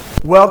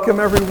Welcome,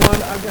 everyone.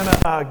 I'm going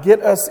to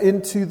get us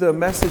into the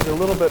message a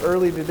little bit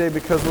early today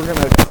because we're going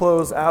to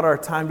close out our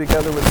time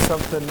together with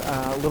something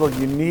a little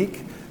unique.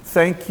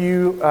 Thank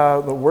you,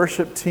 the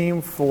worship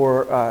team,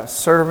 for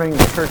serving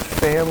the church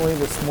family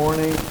this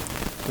morning.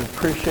 We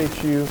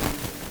appreciate you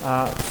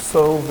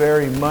so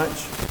very much.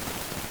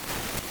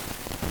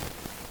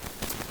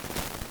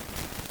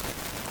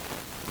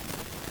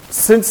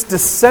 Since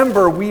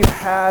December, we've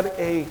had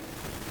a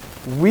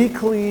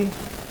weekly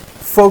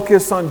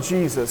focus on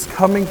Jesus,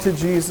 coming to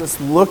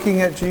Jesus, looking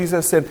at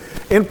Jesus, and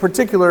in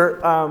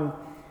particular,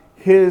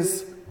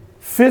 his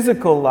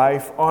physical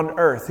life on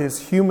earth,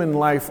 his human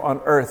life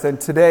on earth.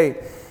 And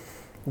today,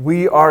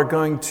 we are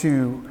going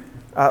to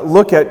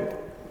look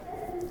at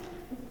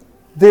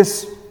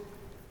this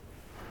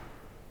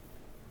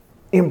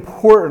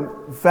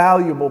important,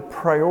 valuable,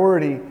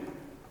 priority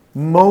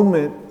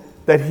moment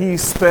that he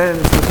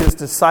spends with his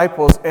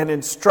disciples and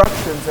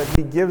instructions that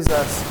he gives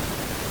us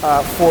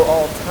for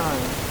all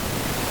time.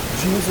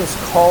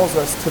 Jesus calls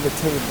us to the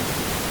table.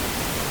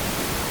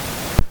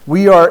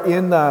 We are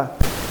in the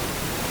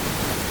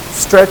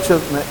stretch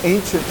of the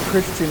ancient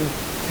Christian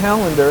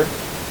calendar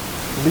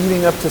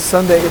leading up to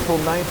Sunday, April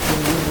 9th,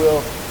 when we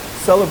will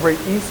celebrate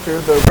Easter,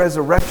 the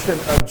resurrection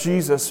of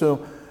Jesus. So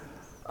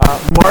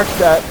mark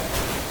that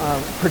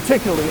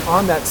particularly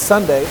on that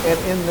Sunday. And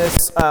in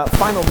this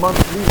final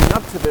month leading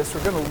up to this,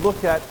 we're going to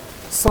look at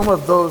some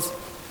of those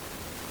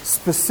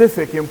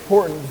specific,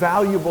 important,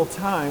 valuable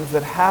times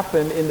that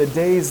happen in the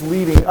days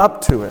leading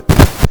up to it.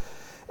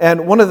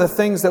 And one of the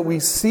things that we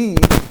see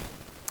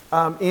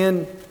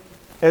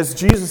as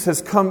Jesus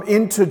has come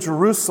into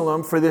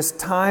Jerusalem for this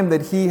time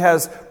that he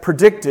has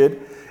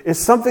predicted is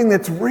something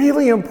that's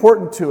really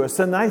important to us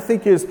and I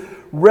think is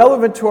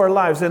relevant to our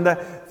lives, and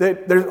that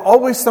there's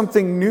always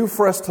something new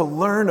for us to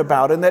learn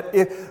about, and that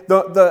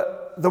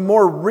the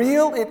more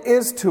real it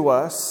is to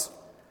us,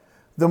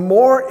 the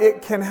more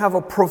it can have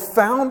a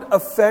profound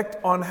effect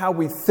on how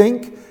we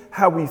think,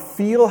 how we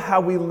feel, how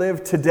we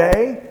live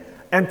today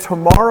and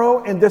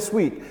tomorrow and this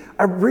week.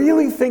 I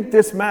really think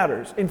this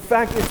matters. In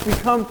fact, it's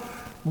become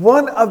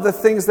one of the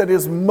things that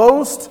is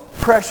most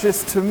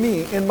precious to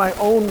me in my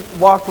own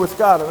walk with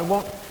God. And I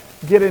won't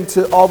get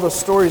into all the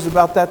stories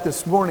about that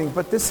this morning,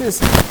 but this is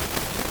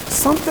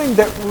something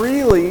that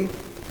really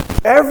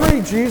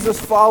every Jesus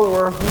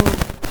follower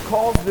who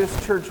calls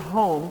this church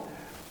home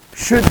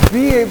should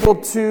be able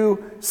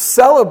to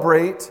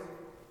celebrate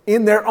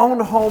in their own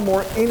home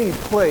or any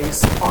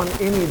place on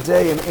any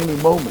day and any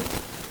moment.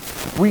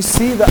 We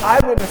see the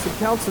eyewitness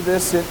accounts of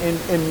this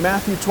in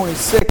Matthew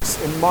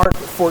 26 and Mark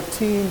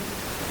 14.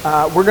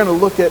 We're going to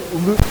look at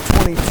Luke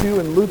 22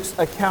 and Luke's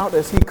account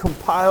as he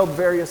compiled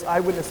various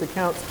eyewitness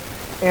accounts.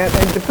 And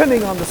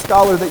depending on the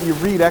scholar that you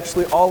read,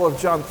 actually all of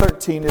John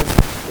 13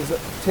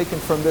 is taken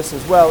from this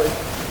as well.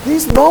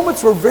 These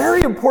moments were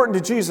very important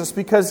to Jesus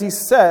because he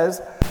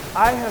says,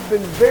 I have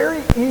been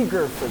very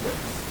eager for this.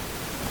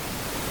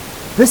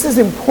 This is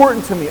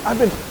important to me. I've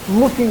been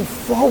looking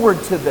forward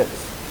to this.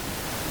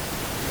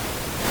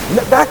 And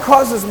that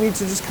causes me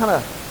to just kind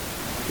of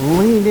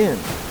lean in.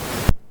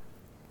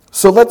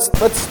 So let's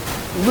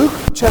Luke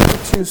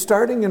chapter 2,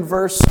 starting in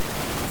verse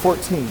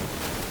 14.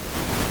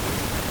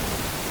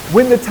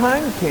 When the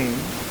time came,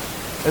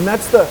 and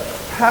that's the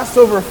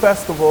Passover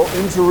festival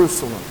in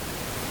Jerusalem,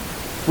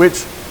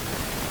 which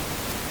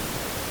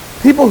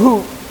people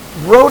who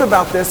wrote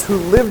about this, who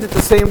lived at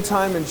the same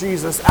time in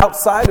Jesus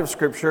outside of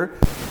Scripture,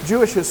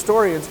 Jewish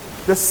historians,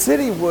 the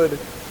city would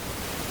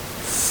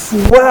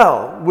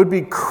swell, would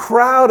be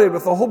crowded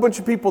with a whole bunch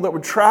of people that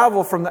would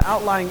travel from the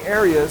outlying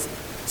areas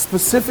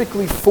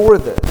specifically for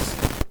this.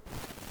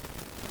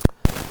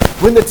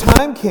 When the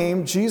time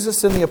came,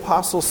 Jesus and the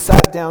apostles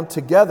sat down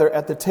together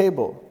at the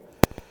table.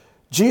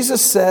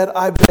 Jesus said,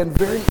 I've been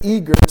very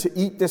eager to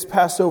eat this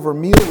Passover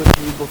meal with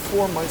you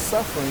before my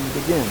suffering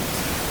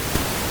begins.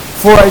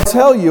 For I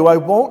tell you, I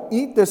won't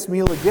eat this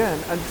meal again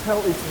until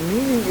its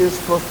meaning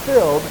is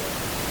fulfilled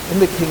in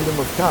the kingdom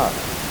of God.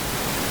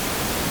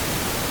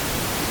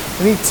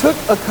 And he took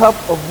a cup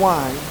of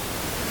wine,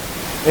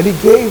 and he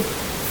gave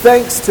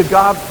thanks to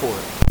God for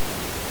it.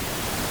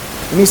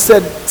 And he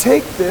said,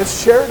 take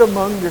this, share it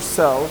among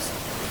yourselves,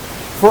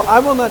 for I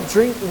will not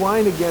drink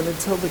wine again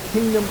until the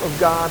kingdom of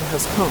God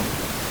has come.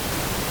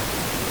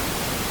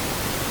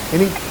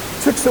 And he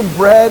took some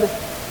bread,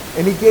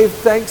 and he gave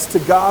thanks to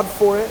God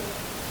for it.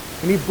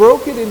 And he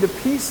broke it into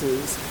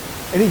pieces,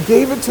 and he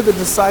gave it to the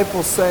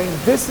disciples, saying,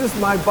 this is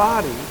my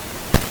body,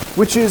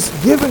 which is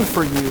given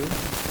for you.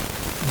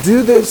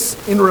 Do this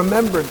in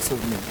remembrance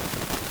of me.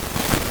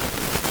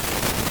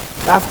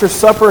 After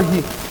supper,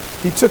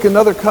 he took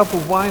another cup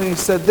of wine, and he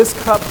said, this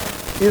cup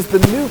is the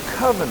new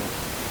covenant,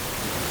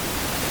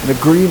 an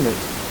agreement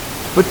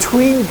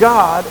between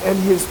God and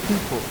his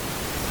people.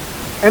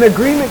 An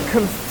agreement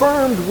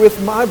confirmed with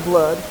my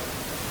blood,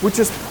 which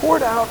is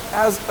poured out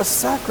as a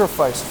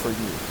sacrifice for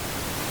you.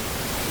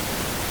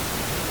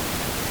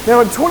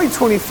 Now in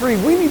 2023,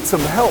 we need some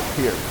help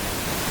here,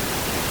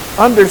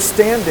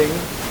 understanding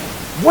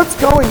what's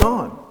going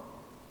on.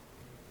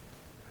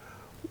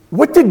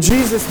 What did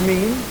Jesus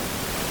mean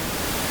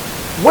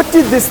what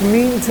did this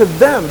mean to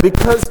them?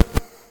 Because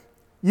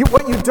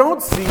what you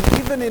don't see,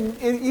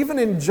 even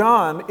in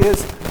John,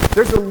 is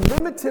there's a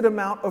limited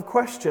amount of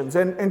questions.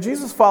 And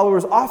Jesus'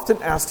 followers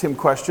often asked him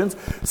questions.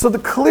 So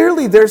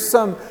clearly there's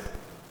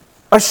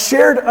a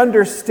shared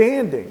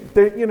understanding.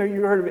 You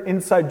heard of an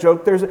inside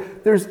joke.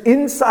 There's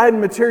inside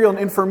material and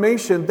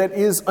information that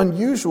is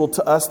unusual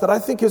to us that I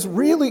think is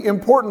really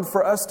important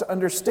for us to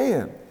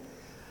understand.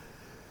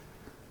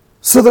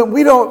 So that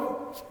we don't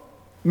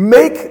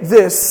make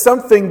this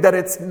something that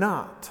it's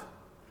not.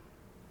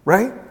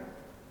 Right?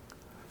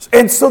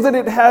 And so that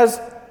it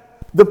has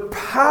the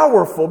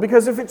powerful,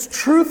 because if it's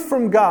truth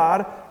from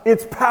God,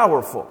 it's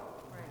powerful.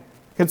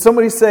 Can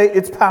somebody say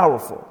it's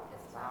powerful?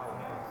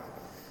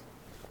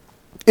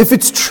 If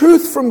it's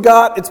truth from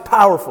God, it's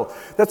powerful.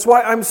 That's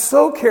why I'm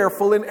so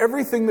careful in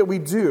everything that we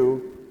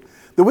do,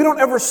 that we don't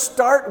ever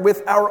start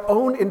with our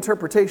own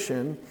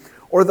interpretation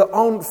or the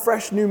own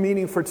fresh new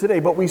meaning for today,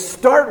 but we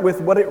start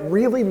with what it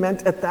really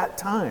meant at that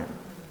time.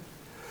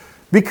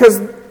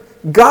 Because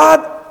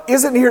God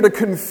isn't here to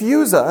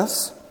confuse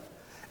us,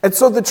 and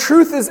so the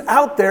truth is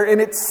out there, and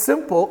it's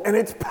simple, and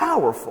it's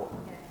powerful.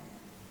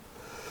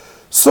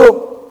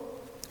 So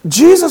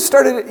Jesus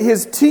started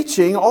his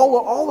teaching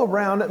all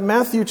around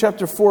Matthew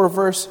chapter 4,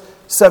 verse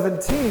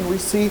 17. We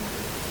see,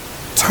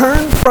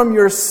 turn from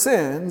your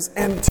sins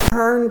and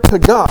turn to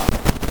God.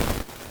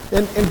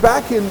 And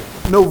back in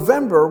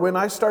November, when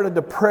I started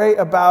to pray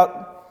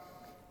about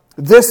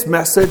this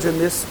message and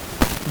this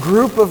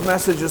group of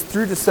messages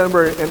through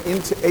December and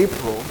into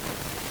April,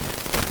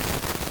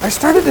 I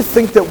started to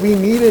think that we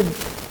needed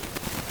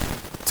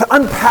to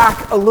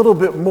unpack a little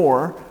bit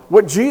more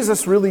what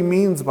Jesus really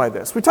means by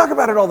this. We talk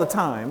about it all the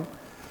time,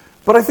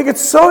 but I think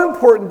it's so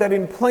important that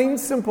in plain,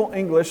 simple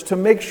English to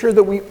make sure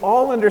that we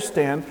all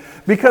understand,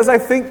 because I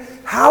think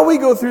how we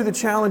go through the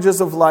challenges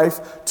of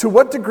life, to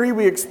what degree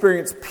we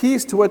experience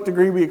peace, to what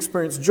degree we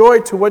experience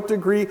joy, to what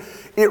degree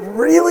it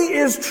really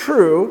is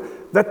true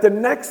that the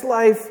next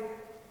life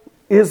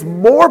is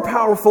more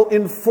powerful,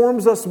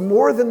 informs us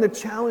more than the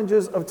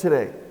challenges of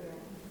today.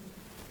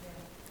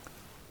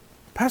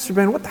 Pastor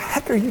Ben, what the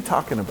heck are you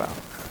talking about?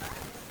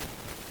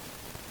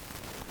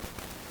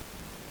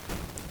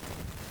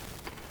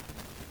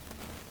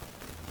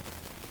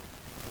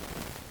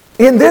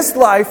 In this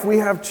life, we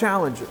have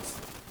challenges.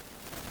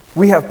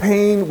 We have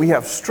pain, we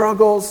have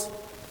struggles.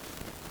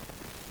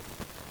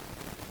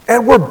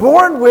 And we're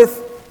born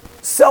with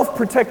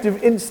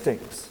self-protective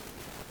instincts.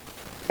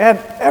 And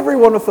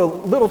everyone with a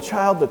little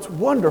child that's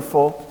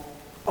wonderful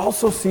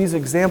also sees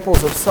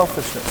examples of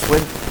selfishness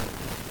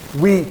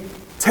when we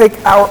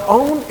take our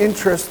own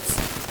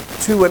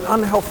interests to an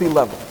unhealthy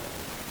level.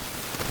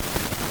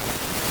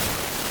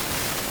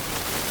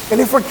 And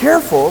if we're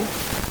careful,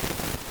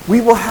 we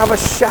will have a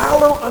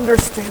shallow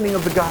understanding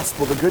of the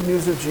gospel, the good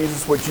news of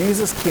Jesus, what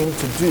Jesus came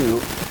to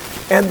do.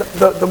 And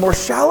the more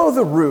shallow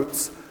the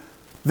roots,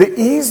 the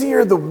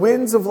easier the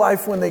winds of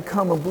life when they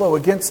come and blow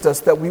against us,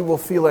 that we will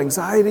feel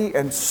anxiety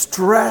and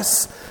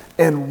stress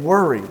and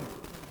worry.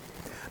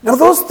 Now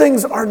those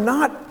things are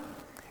not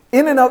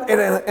in and of,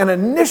 an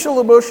initial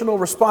emotional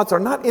response are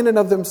not in and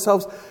of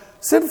themselves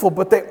sinful,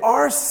 but they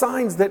are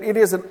signs that it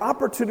is an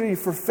opportunity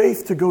for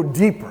faith to go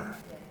deeper.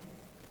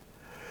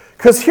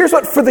 Because here's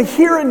what, for the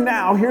here and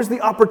now, here's the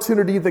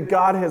opportunity that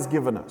God has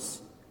given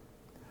us.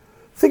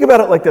 Think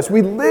about it like this.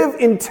 We live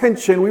in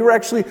tension. We were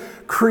actually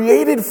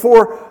created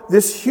for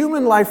this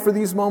human life, for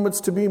these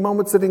moments to be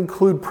moments that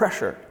include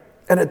pressure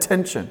and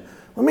attention.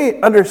 Let me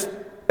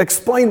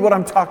explain what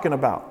I'm talking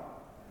about.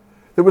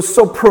 That was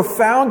so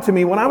profound to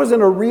me when I was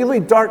in a really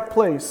dark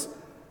place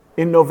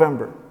in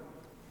November.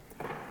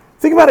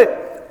 Think about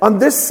it. On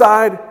this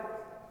side,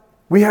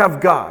 we have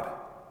God,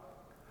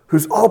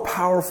 who's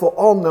all-powerful,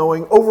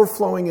 all-knowing,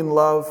 overflowing in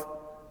love,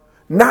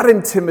 not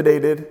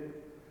intimidated,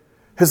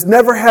 has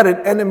never had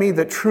an enemy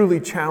that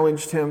truly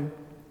challenged him,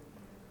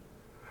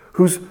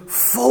 who's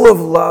full of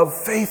love,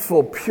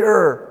 faithful,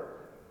 pure,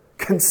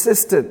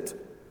 consistent,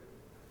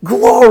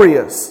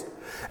 glorious.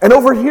 And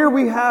over here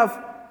we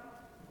have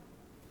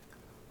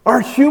our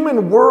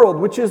human world,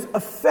 which is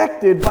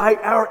affected by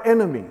our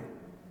enemy,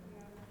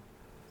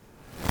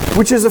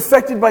 which is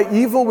affected by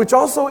evil, which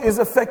also is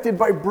affected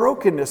by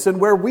brokenness. And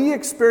where we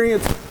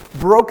experience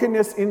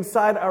brokenness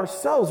inside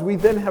ourselves, we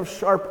then have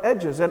sharp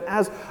edges. And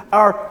as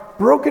our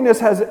brokenness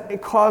has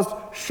caused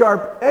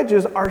sharp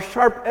edges, our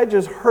sharp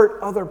edges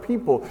hurt other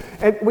people.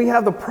 And we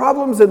have the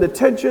problems and the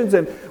tensions,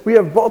 and we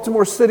have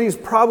Baltimore City's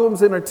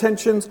problems and our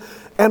tensions.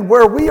 And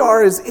where we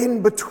are is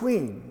in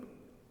between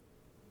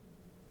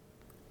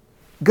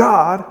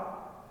God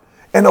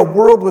and a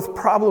world with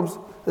problems.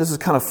 This is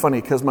kind of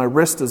funny because my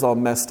wrist is all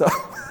messed up.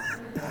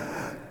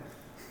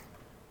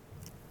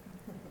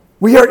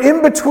 We are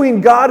in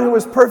between God, who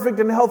is perfect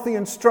and healthy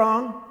and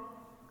strong,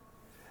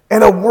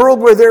 and a world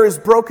where there is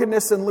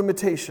brokenness and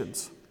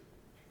limitations.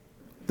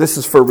 This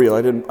is for real.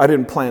 I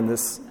didn't plan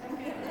this.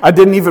 I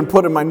didn't even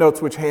put in my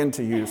notes which hand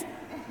to use.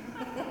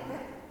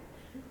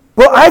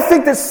 But I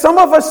think that some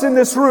of us in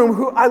this room,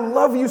 who I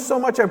love you so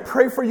much, I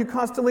pray for you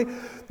constantly,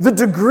 the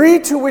degree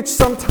to which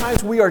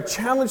sometimes we are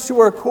challenged to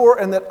our core,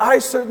 and that I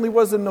certainly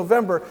was in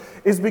November,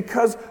 is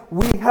because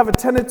we have a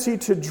tendency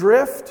to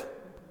drift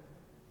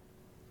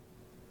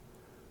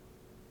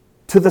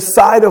to the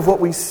side of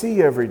what we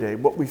see every day,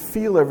 what we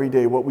feel every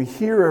day, what we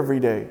hear every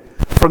day,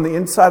 from the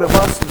inside of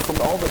us and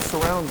from all that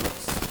surrounds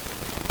us.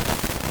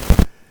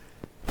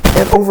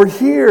 And over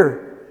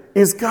here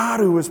is God,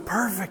 who is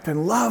perfect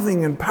and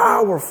loving and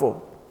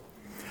powerful.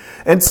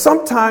 And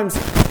sometimes,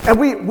 and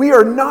we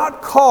are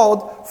not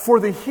called for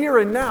the here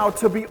and now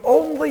to be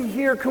only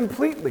here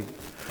completely.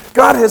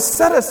 God has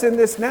set us in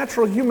this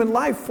natural human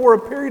life for a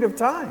period of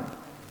time.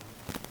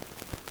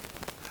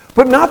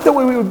 But not that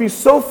we would be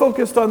so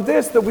focused on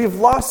this that we've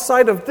lost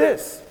sight of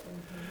this.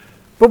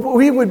 But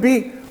we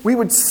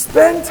would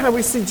spend time,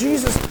 we see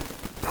Jesus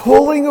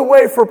pulling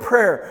away for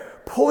prayer,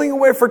 pulling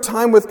away for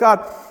time with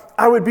God.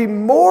 I would be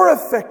more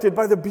affected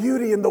by the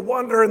beauty and the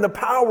wonder and the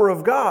power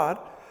of God,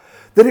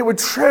 that it would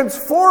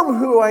transform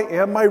who I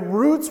am. My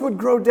roots would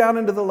grow down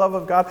into the love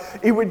of God.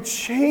 It would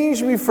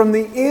change me from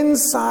the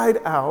inside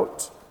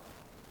out.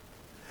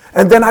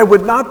 And then I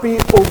would not be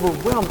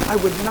overwhelmed. I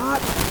would not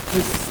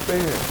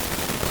despair.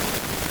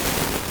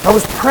 I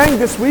was praying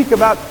this week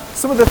about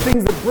some of the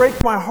things that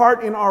break my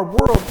heart in our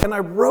world, and I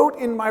wrote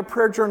in my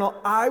prayer journal,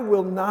 I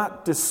will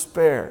not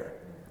despair.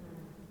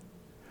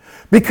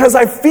 Because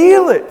I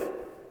feel it.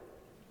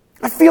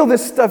 I feel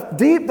this stuff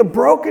deep, the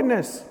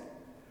brokenness.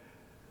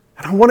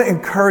 And I want to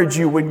encourage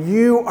you when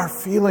you are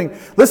feeling,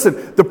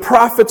 listen, the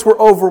prophets were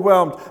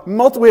overwhelmed.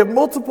 We have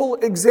multiple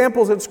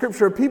examples in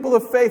Scripture of people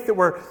of faith that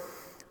were,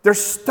 their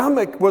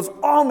stomach was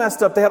all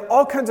messed up. They had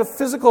all kinds of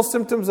physical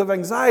symptoms of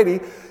anxiety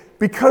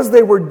because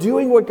they were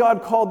doing what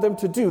God called them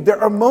to do.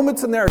 There are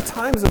moments and there are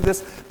times of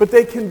this, but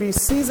they can be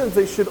seasons.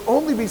 They should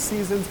only be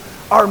seasons.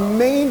 Our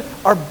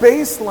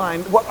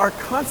baseline, what our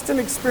constant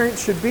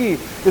experience should be,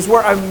 is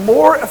where I'm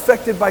more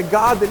affected by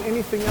God than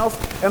anything else,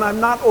 and I'm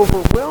not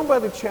overwhelmed by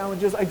the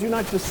challenges. I do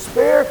not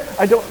despair.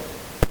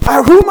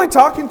 Who am I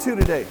talking to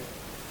today?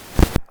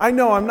 I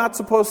know I'm not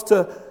supposed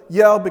to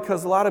yell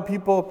because a lot of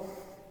people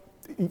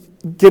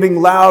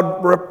getting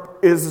loud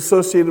is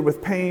associated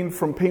with pain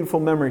from painful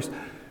memories.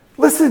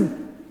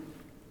 Listen,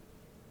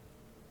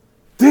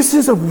 this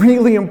is a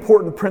really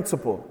important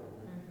principle.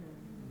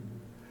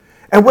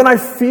 And when I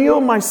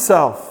feel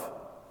myself,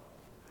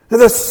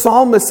 the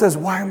psalmist says,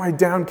 why am I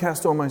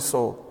downcast, O my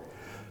soul?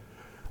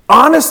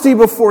 Honesty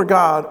before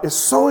God is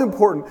so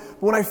important.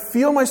 When I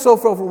feel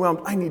myself overwhelmed,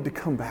 I need to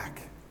come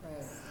back.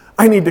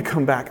 I need to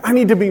come back. I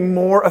need to be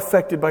more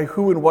affected by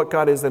who and what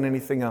God is than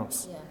anything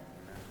else. Yeah.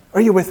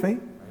 Are you with me?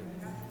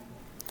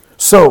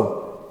 So,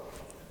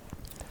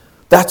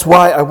 that's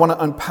why I want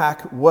to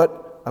unpack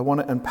what I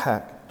want to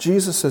unpack.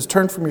 Jesus says,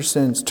 turn from your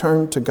sins,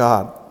 turn to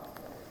God.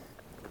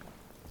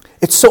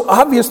 It's so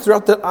obvious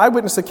throughout the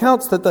eyewitness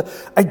accounts that the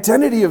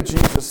identity of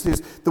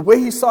Jesus, the way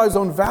he saw his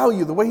own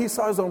value, the way he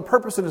saw his own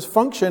purpose and his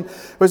function,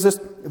 was this: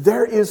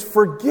 there is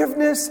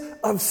forgiveness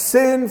of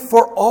sin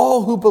for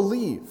all who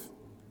believe.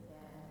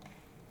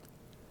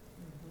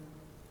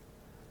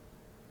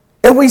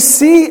 And we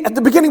see at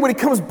the beginning when he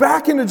comes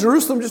back into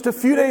Jerusalem just a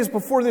few days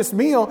before this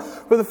meal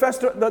for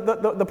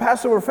the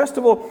Passover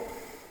festival,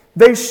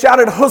 they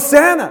shouted,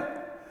 Hosanna,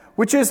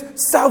 which is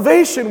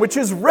salvation, which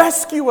is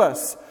rescue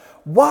us.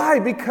 Why?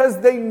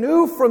 Because they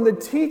knew from the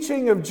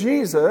teaching of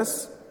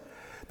Jesus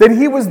that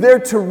he was there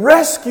to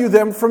rescue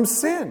them from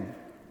sin.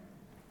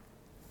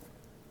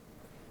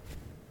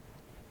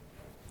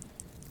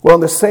 Well,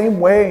 in the same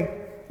way,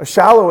 a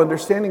shallow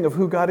understanding of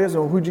who God is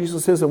and who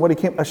Jesus is and what he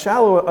came, a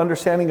shallow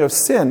understanding of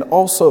sin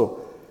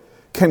also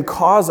can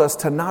cause us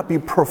to not be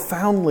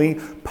profoundly,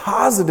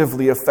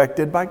 positively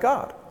affected by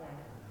God.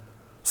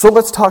 So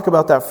let's talk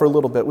about that for a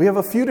little bit. We have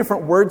a few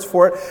different words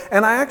for it,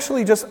 and I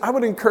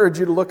would encourage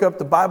you to look up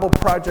the Bible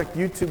Project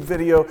YouTube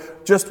video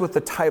just with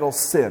the title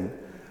Sin.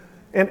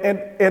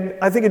 And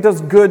I think it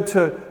does good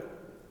to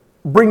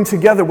bring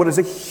together what is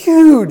a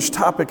huge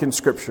topic in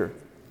Scripture.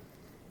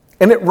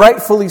 And it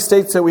rightfully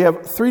states that we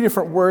have three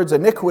different words: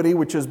 iniquity,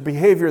 which is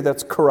behavior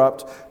that's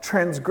corrupt;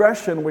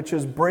 transgression, which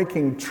is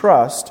breaking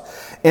trust;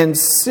 and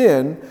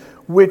sin,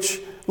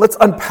 which, let's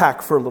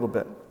unpack for a little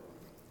bit.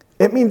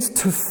 It means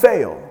to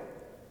fail.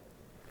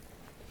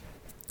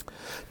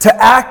 To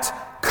act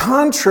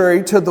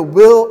contrary to the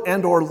will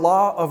and or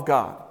law of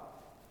God.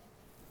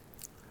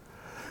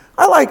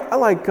 I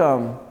like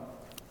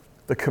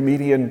the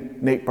comedian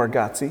Nate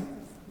Bargatze.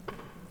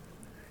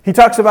 He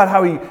talks about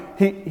how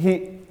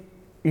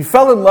he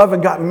fell in love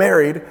and got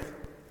married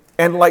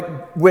and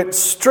went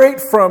straight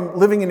from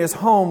living in his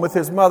home with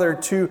his mother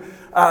to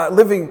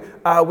living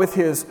with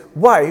his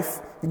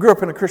wife. He grew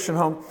up in a Christian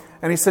home.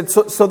 And he said,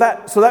 so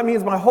that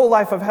means my whole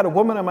life I've had a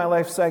woman in my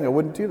life saying, I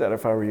wouldn't do that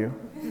if I were you.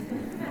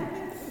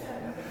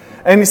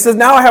 And he says,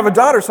 now I have a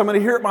daughter, so I'm going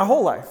to hear it my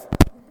whole life.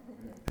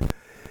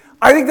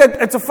 I think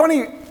that it's a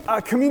funny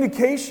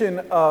communication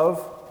of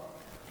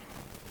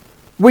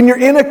when you're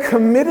in a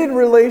committed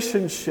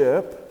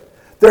relationship,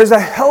 there's a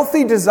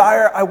healthy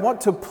desire, I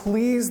want to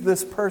please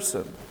this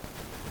person.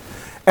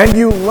 And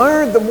you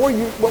learn,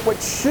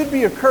 what should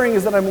be occurring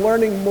is that I'm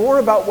learning more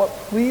about what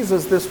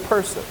pleases this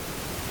person.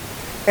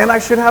 And I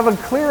should have a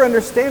clear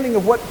understanding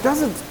of what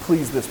doesn't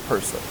please this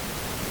person.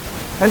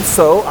 And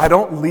so I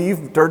don't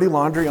leave dirty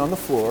laundry on the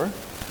floor.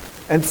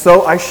 And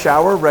so I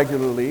shower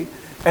regularly.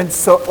 And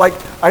so,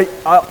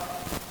 I'll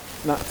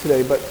not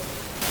today, but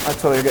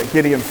that's what I got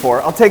Gideon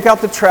for. I'll take out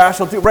the trash,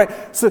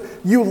 right. So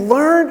you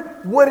learn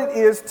what it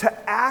is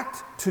to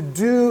act, to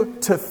do,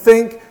 to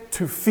think,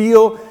 to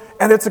feel,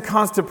 and it's a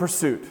constant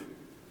pursuit.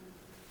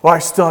 Well, I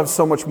still have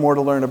so much more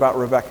to learn about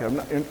Rebecca,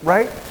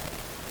 right?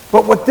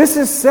 But what this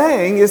is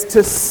saying is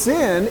to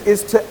sin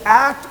is to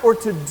act or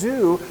to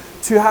do,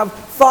 to have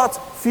thoughts,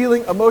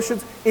 feeling,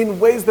 emotions in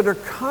ways that are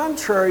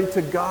contrary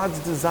to God's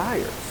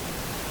desires,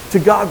 to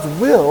God's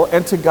will,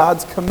 and to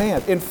God's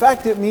command. In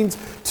fact, it means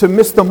to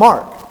miss the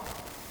mark.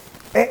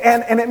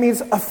 And it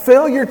means a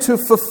failure to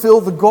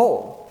fulfill the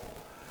goal.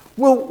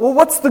 Well,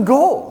 what's the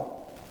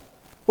goal?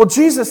 Well,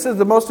 Jesus says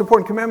the most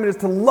important commandment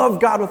is to love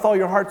God with all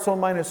your heart, soul,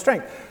 mind, and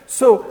strength.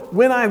 So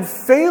when I'm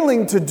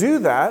failing to do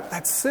that,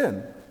 that's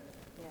sin.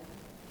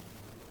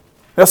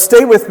 Now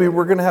stay with me,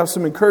 we're going to have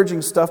some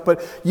encouraging stuff,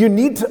 but you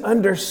need to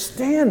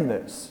understand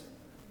this.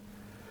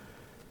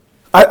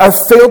 I've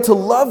failed to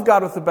love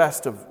God with the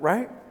best of,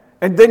 right?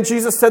 And then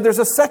Jesus said there's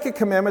a second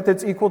commandment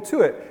that's equal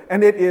to it.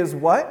 And it is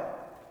what?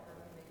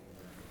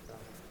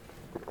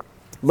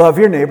 Love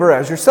your neighbor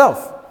as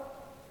yourself.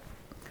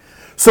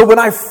 So when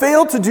I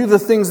fail to do the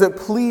things that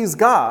please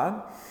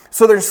God,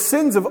 so there's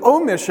sins of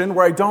omission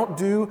where I don't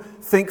do,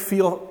 think,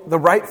 feel the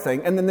right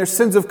thing. And then there's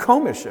sins of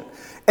commission.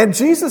 And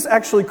Jesus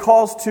actually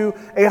calls to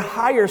a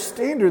higher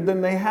standard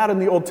than they had in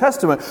the Old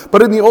Testament.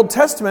 But in the Old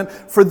Testament,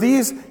 for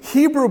these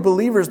Hebrew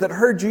believers that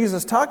heard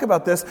Jesus talk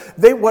about this,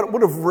 what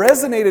would have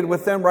resonated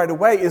with them right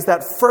away is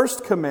that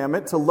first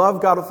commandment, to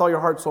love God with all your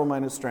heart, soul,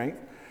 mind, and strength,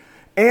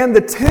 and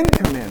the 10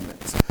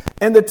 commandments.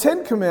 And the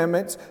 10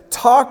 commandments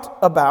talked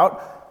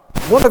about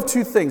one of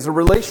two things, a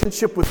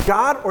relationship with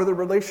God or the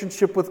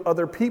relationship with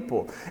other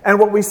people. And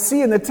what we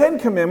see in the 10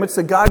 commandments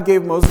that God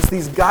gave Moses,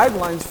 these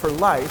guidelines for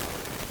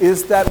life,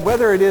 is that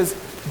whether it is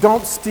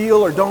don't steal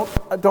or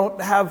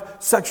don't have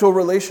sexual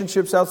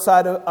relationships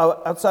outside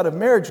of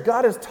marriage,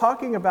 God is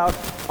talking about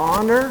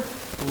honor,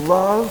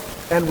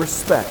 love, and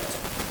respect.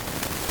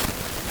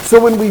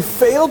 So when we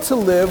fail to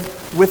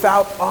live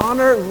without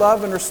honor,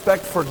 love, and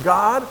respect for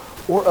God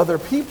or other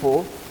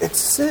people, it's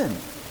sin.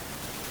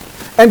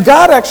 And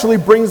God actually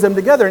brings them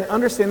together and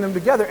understands them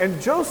together.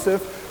 And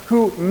Joseph,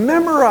 who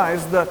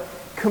memorized the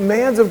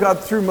commands of God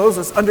through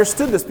Moses,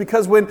 understood this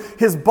because when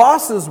his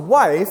boss's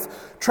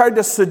wife tried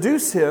to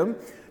seduce him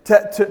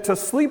to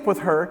sleep with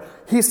her,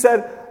 he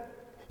said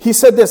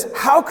this,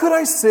 how could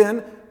I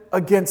sin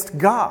against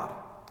God?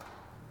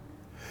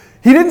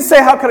 He didn't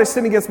say, how could I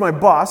sin against my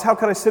boss? How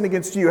could I sin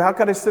against you? How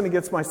could I sin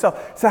against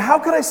myself? So how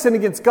could I sin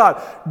against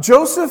God?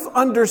 Joseph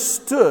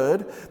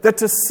understood that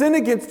to sin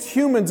against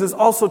humans is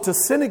also to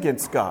sin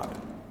against God.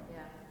 Yeah.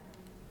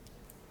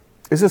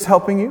 Is this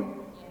helping you?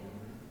 Yeah.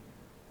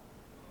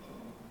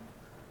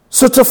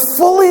 So to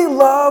fully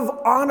love,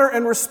 honor,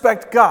 and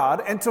respect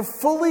God, and to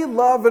fully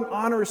love and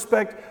honor,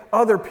 respect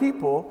other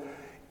people,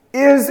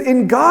 is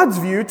in God's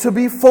view to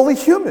be fully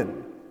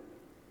human.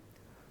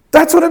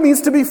 That's what it means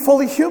to be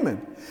fully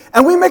human.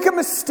 And we make a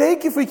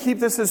mistake if we keep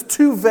this as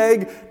too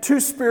vague,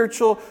 too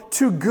spiritual,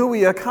 too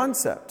gooey a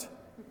concept.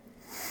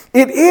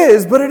 It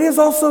is, but it is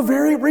also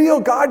very real.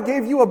 God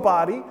gave you a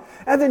body.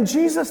 And then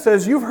Jesus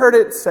says, you've heard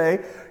it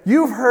said,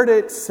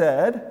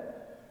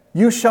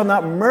 you shall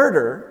not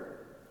murder.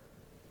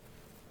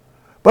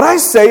 But I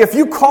say, if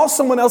you call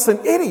someone else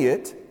an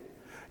idiot,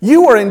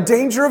 you are in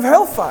danger of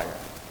hellfire.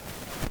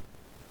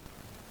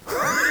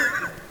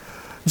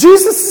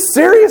 Jesus is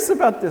serious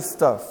about this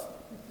stuff.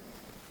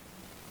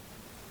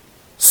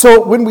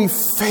 So when we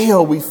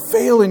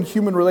fail in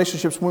human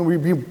relationships when we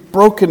bring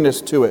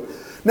brokenness to it.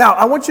 Now,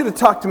 I want you to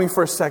talk to me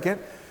for a second.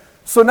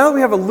 So now that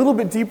we have a little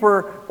bit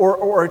deeper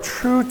or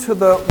true to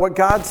what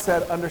God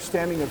said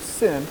understanding of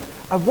sin,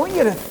 I want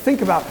you to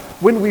think about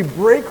when we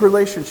break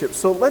relationships.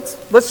 So let's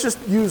just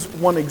use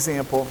one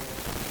example.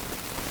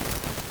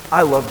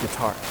 I love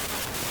guitar.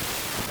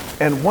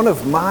 And one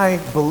of my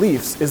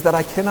beliefs is that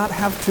I cannot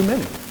have too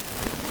many.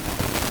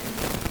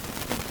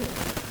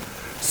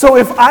 So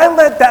if I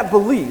let that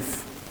belief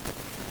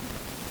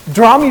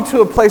draw me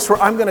to a place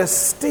where I'm going to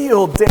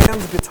steal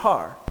Dan's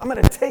guitar. I'm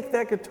going to take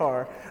that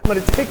guitar, I'm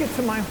going to take it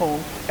to my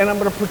home, and I'm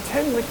going to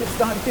pretend like it's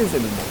not his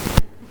anymore.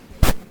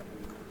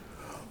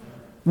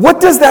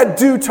 What does that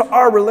do to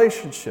our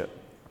relationship?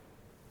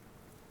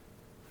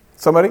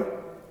 Somebody?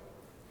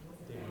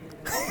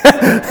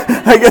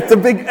 I get the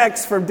big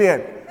X from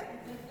Dan.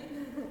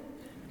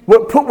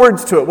 Put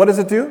words to it. What does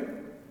it do?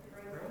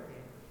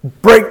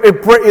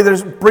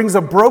 It brings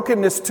a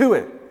brokenness to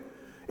it.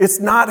 It's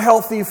not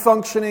healthy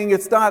functioning.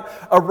 It's not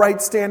a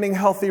right-standing,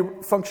 healthy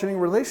functioning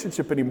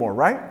relationship anymore,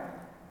 right?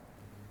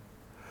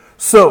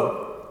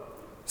 So,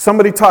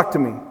 somebody talk to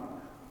me.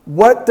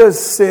 What does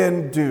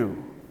sin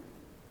do?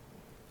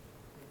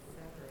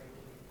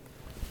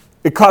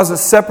 It causes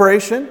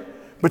separation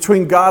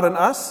between God and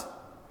us.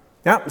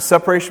 Yeah,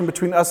 separation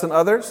between us and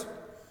others.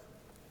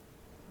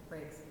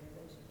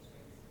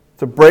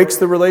 To breaks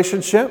the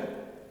relationship.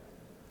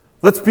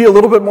 Let's be a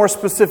little bit more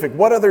specific.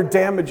 What other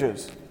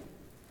damages?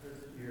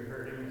 You're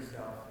hurting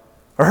yourself.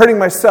 I'm hurting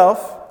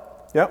myself.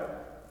 Yep.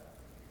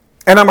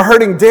 And I'm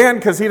hurting Dan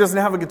because he doesn't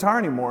have a guitar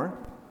anymore.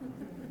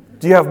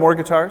 Do you have more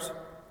guitars?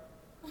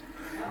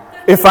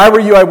 If I were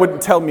you, I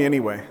wouldn't tell me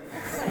anyway.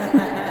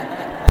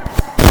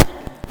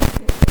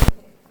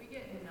 We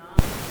get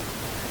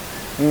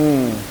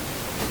numb.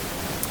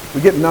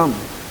 We get numb.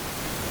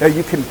 Now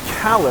you can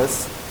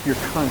callous your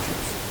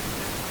conscience.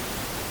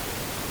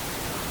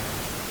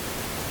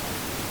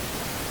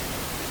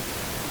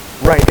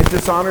 Right, it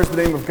dishonors the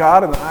name of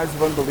God in the eyes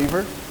of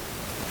unbelievers.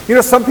 You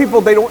know, some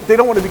people, they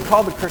don't want to be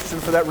called a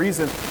Christian for that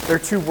reason. They're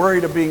too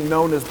worried of being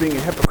known as being a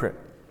hypocrite.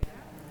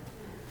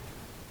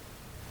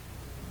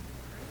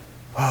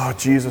 Oh,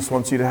 Jesus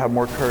wants you to have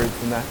more courage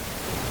than that.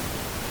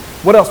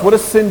 What else? What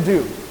does sin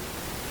do?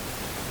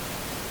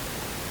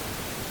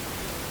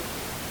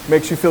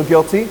 Makes you feel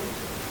guilty?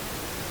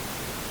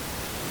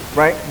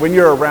 Right? When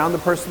you're around the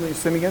person that you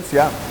sin against?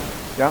 Yeah.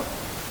 Yeah.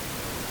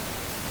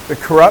 It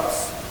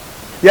corrupts.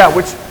 Yeah,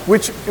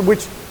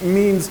 which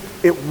means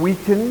it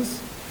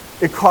weakens.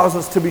 It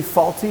causes to be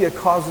faulty. It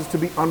causes to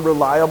be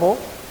unreliable.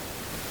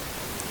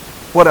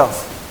 What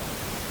else?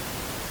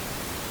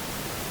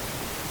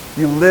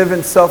 You live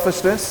in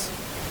selfishness.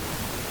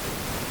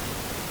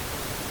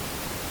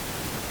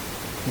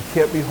 You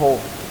can't be whole.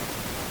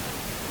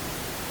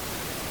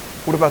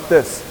 What about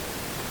this?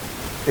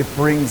 It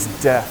brings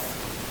death.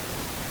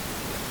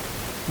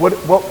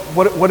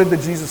 What did the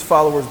Jesus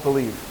followers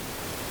believe?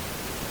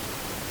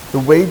 The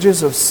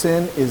wages of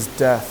sin is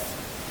death.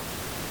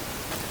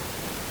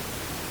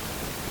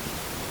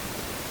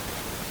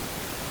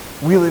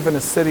 We live in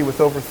a city with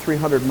over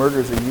 300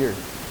 murders a year.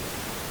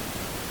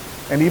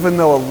 And even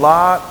though a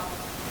lot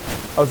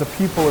of the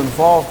people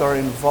involved are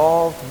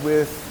involved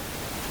with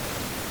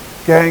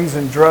gangs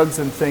and drugs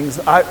and things,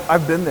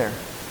 I've been there.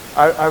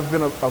 I've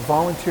been a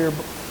volunteer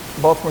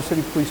Baltimore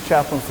City Police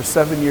chaplain for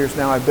 7 years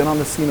now. I've been on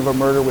the scene of a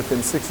murder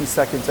within 60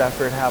 seconds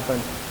after it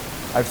happened.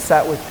 I've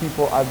sat with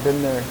people. I've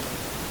been there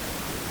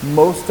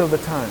most of the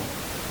time.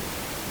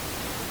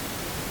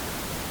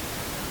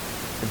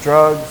 The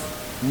drugs,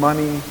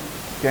 money,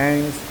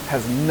 gangs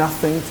has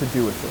nothing to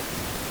do with it.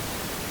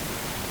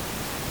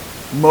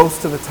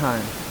 Most of the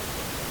time,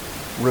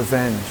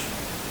 revenge,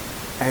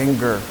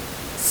 anger,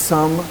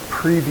 some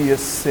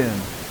previous sin.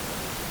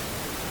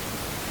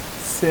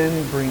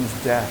 Sin brings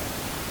death.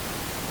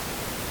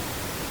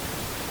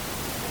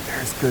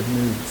 There's good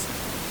news.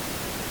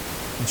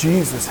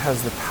 Jesus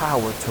has the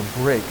power to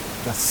break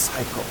the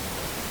cycle.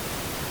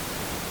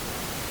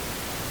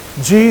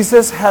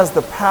 Jesus has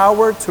the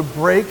power to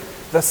break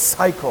the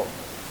cycle.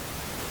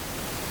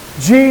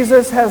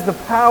 Jesus has the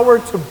power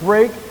to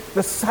break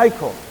the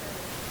cycle.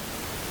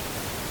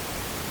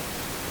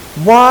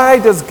 Why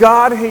does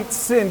God hate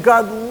sin?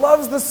 God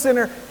loves the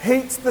sinner,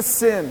 hates the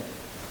sin.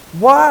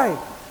 Why?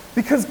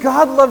 Because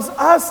God loves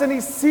us and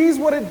He sees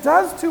what it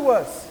does to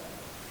us.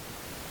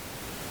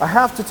 I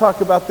have to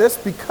talk about this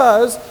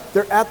because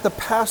they're at the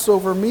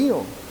Passover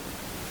meal.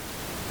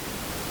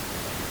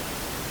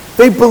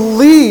 They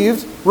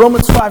believed,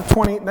 Romans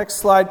 5:20, next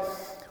slide,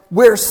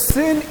 where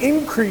sin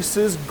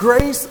increases,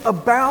 grace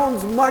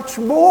abounds much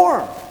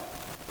more.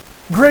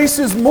 Grace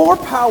is more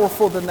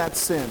powerful than that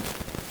sin.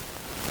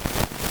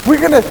 We're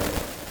going to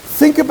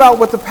think about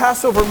what the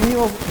Passover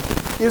meal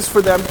is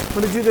for them. I'm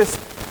going to do this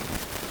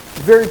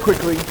very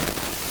quickly.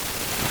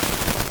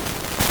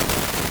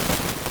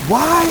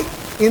 Why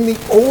in the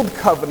old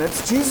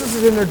covenants, Jesus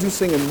is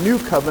introducing a new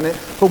covenant,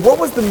 but what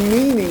was the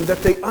meaning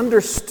that they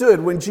understood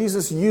when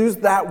Jesus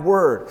used that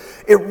word?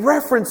 It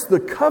referenced the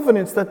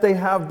covenants that they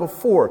have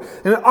before.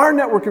 And in our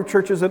network of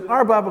churches, in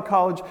our Bible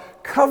college,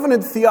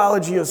 covenant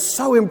theology is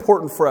so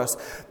important for us.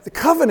 The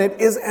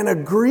covenant is an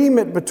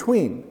agreement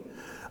between.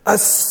 A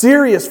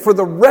serious, for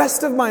the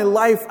rest of my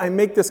life, I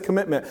make this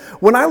commitment.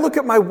 When I look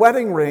at my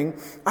wedding ring,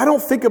 I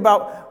think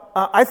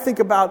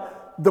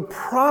about the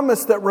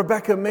promise that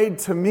Rebecca made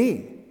to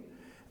me.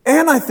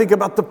 And I think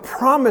about the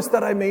promise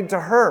that I made to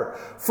her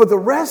for the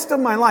rest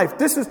of my life.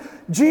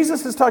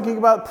 Jesus is talking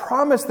about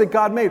promise that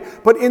God made.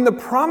 But in the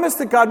promise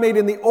that God made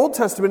in the Old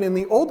Testament, in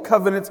the Old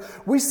Covenants,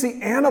 we see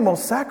animal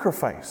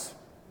sacrifice.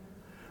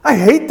 I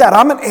hate that.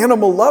 I'm an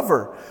animal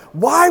lover.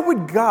 Why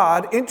would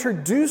God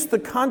introduce the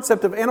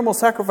concept of animal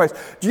sacrifice?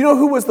 Do you know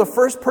who was the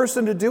first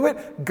person to do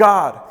it?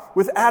 God,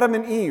 with Adam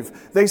and Eve.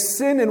 They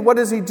sin, and what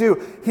does He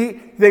do?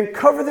 They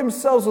cover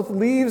themselves with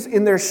leaves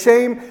in their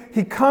shame.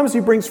 He comes, He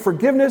brings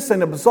forgiveness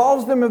and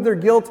absolves them of their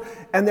guilt,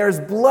 and there's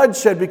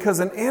bloodshed because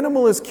an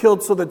animal is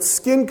killed so that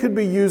skin could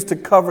be used to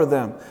cover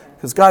them,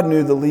 because God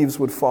knew the leaves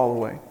would fall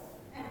away.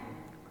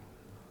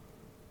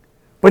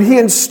 But He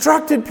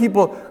instructed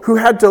people who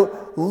had to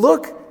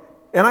look.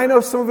 And I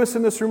know some of us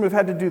in this room have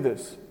had to do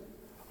this.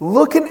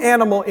 Look an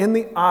animal in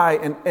the eye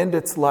and end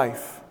its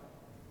life.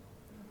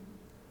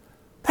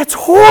 That's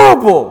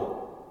horrible.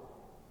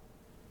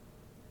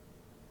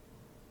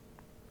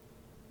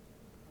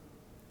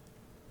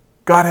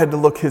 God had to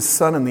look his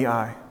son in the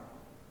eye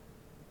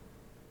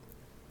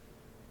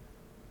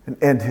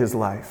and end his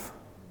life.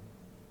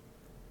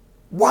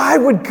 Why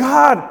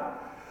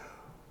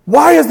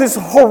is this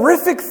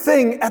horrific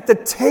thing at the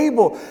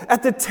table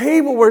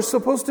where it's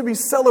supposed to be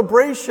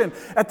celebration,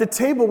 at the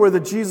table where the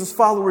Jesus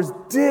followers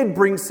did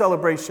bring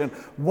celebration?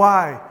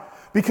 Why?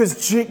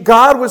 Because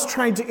God was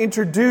trying to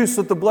introduce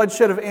with the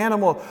bloodshed of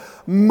animal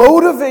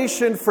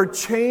motivation for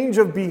change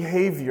of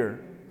behavior.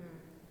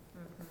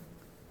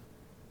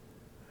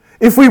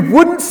 If we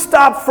wouldn't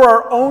stop for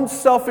our own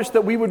selfish,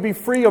 that we would be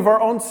free of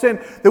our own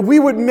sin, that we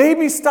would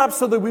maybe stop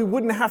so that we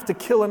wouldn't have to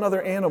kill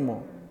another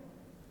animal.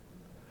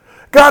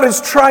 God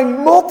is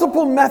trying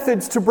multiple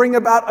methods to bring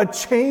about a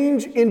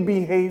change in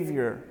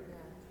behavior.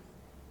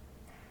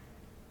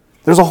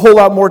 There's a whole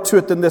lot more to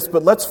it than this,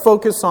 but let's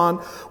focus on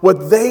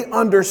what they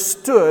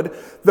understood,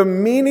 the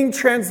meaning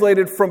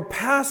translated from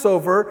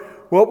Passover,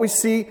 what we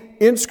see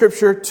in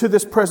Scripture, to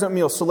this present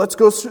meal. So let's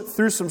go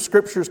through some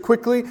Scriptures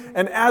quickly,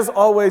 and as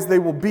always, they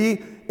will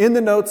be in the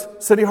notes,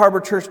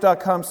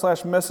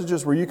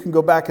 cityharborchurch.com/messages, where you can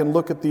go back and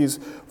look at these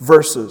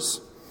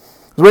verses.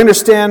 As we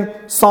understand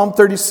Psalm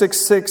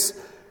 36:6,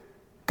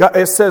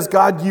 it says,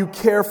 God, you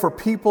care for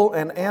people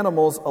and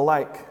animals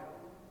alike.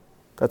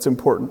 That's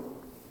important.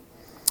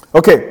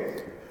 Okay,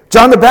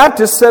 John the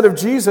Baptist said of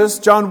Jesus,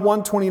 John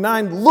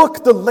 1:29,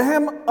 look, the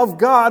Lamb of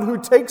God who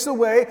takes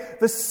away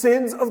the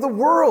sins of the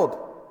world.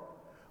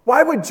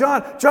 Why would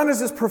John is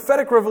this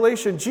prophetic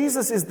revelation.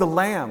 Jesus is the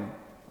Lamb.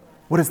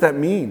 What does that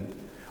mean?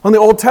 On the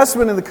Old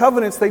Testament and the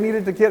covenants, they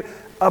needed to get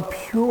a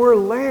pure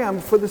lamb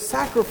for the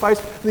sacrifice,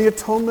 the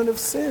atonement of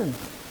sin.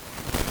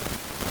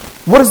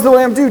 What does the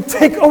Lamb do?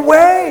 Take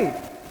away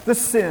the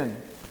sin.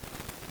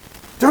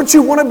 Don't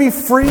you want to be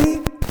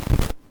free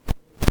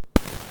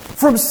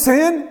from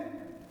sin?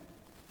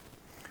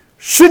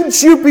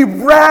 Shouldn't you be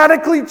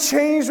radically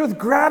changed with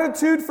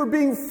gratitude for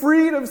being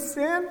freed of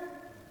sin?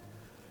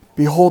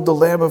 Behold the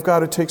Lamb of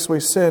God who takes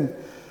away sin.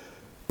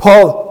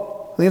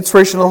 Paul, the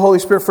inspiration of the Holy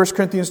Spirit, 1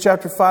 Corinthians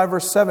chapter 5,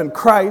 verse 7.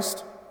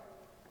 Christ,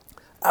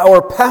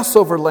 our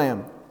Passover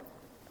lamb,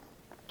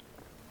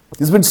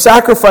 has been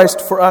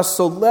sacrificed for us,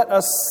 so let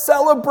us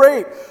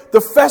celebrate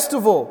the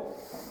festival,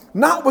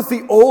 not with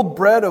the old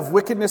bread of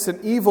wickedness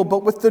and evil,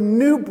 but with the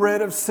new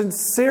bread of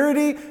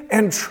sincerity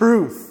and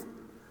truth.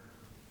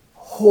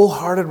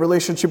 Wholehearted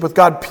relationship with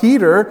God.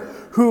 Peter,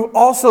 who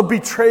also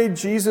betrayed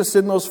Jesus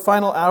in those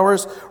final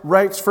hours,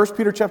 writes 1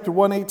 Peter chapter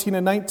 1, 18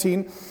 and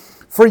 19,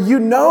 for you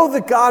know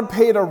that God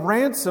paid a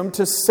ransom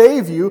to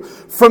save you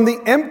from the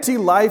empty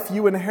life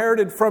you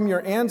inherited from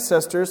your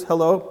ancestors.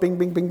 Hello, bing,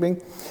 bing, bing,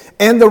 bing.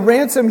 And the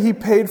ransom he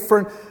paid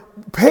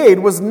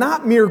was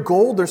not mere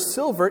gold or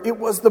silver. It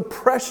was the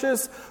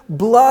precious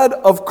blood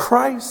of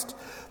Christ,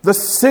 the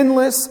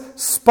sinless,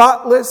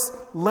 spotless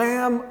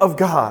Lamb of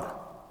God.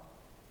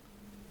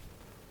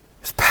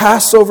 This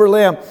Passover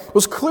lamb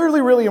was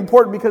clearly really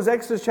important because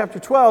Exodus chapter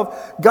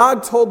 12,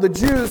 God told the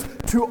Jews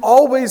to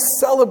always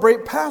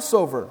celebrate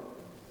Passover.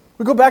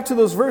 We go back to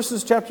those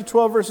verses, chapter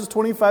 12, verses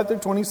 25 through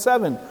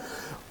 27.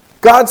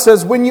 God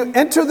says, when you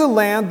enter the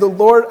land, the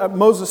Lord,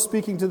 Moses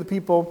speaking to the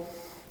people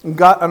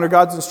under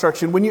God's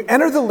instruction, when you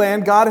enter the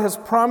land God has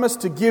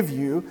promised to give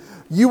you,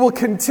 you will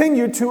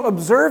continue to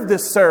observe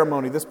this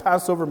ceremony, this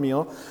Passover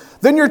meal.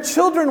 Then your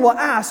children will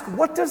ask,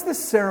 what does this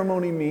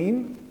ceremony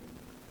mean?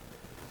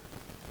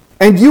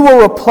 And you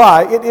will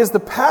reply, it is the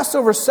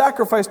Passover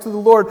sacrifice to the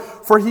Lord,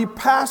 for he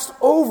passed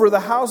over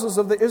the houses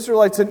of the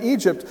Israelites in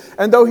Egypt.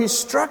 And though he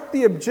struck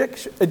the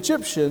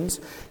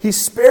Egyptians, he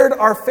spared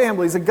our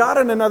families. And God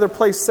in another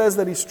place says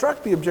that he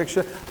struck the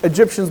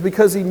Egyptians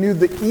because he knew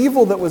the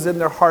evil that was in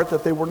their heart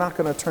that they were not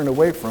going to turn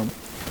away from.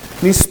 And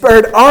he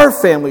spared our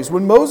families.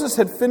 When Moses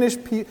had finished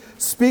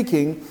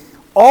speaking,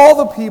 all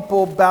the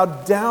people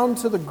bowed down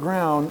to the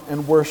ground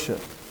and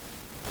worshiped.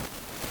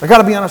 I got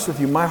to be honest with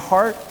you, my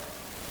heart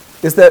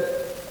is that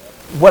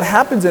what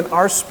happens in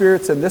our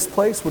spirits in this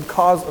place would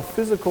cause a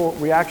physical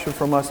reaction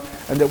from us,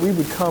 and that we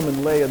would come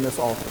and lay in this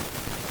altar.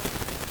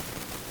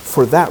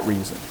 For that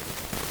reason,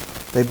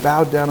 they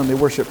bowed down and they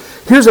worshiped.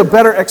 Here's a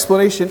better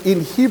explanation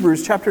in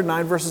Hebrews chapter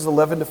 9, verses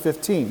 11 to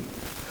 15.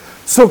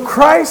 So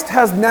Christ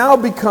has now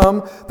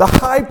become the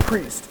high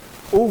priest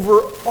over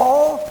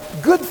all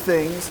good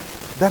things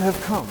that have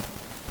come.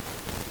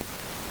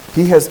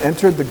 He has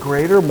entered the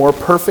greater, more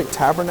perfect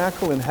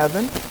tabernacle in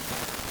heaven,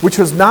 which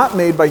was not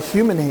made by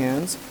human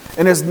hands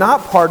and is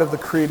not part of the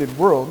created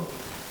world.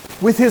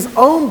 With his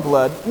own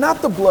blood,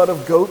 not the blood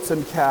of goats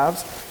and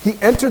calves, he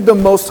entered the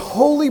most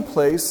holy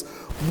place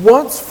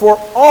once for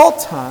all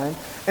time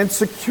and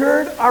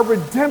secured our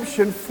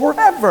redemption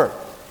forever.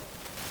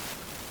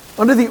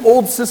 Under the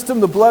old system,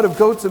 the blood of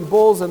goats and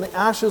bulls and the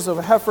ashes of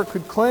a heifer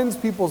could cleanse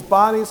people's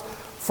bodies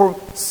from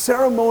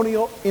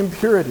ceremonial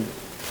impurity.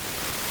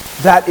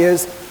 That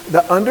is,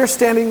 the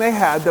understanding they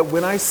had that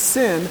when I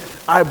sin,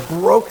 I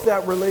broke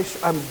that relation.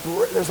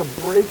 There's a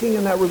breaking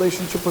in that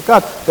relationship with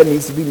God that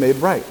needs to be made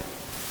right.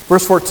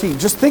 Verse 14,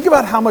 just think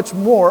about how much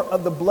more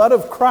of the blood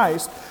of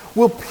Christ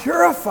will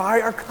purify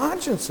our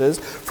consciences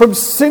from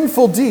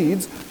sinful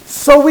deeds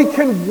so we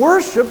can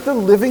worship the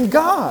living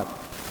God.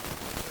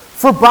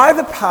 For by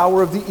the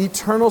power of the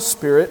eternal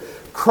Spirit,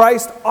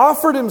 Christ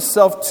offered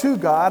himself to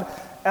God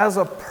as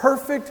a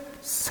perfect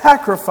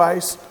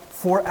sacrifice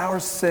for our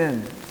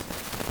sins,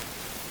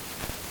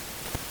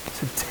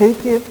 to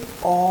take it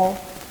all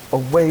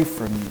away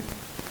from you.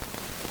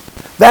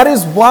 That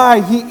is why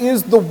he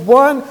is the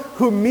one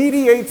who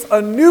mediates a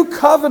new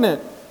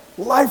covenant,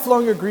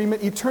 lifelong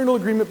agreement, eternal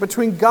agreement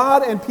between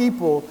God and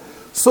people,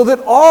 so that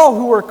all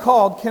who are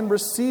called can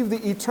receive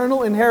the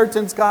eternal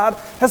inheritance God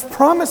has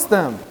promised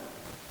them.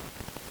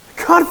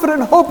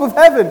 Confident hope of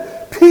heaven,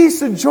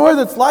 peace and joy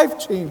that's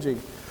life-changing.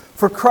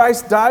 For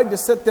Christ died to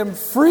set them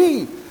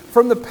free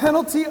from the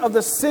penalty of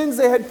the sins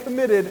they had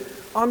committed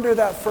under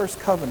that first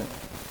covenant.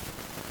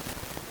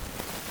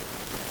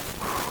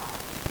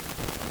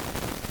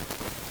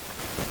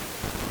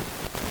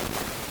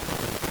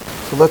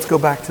 So let's go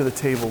back to the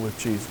table with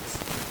Jesus.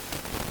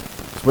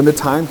 When the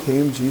time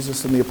came,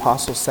 Jesus and the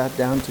apostles sat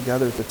down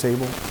together at the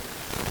table.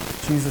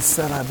 Jesus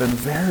said, I've been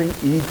very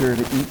eager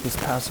to eat this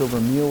Passover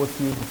meal with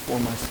you before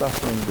my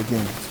suffering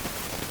begins.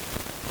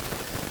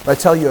 But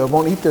I tell you, I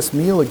won't eat this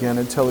meal again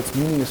until its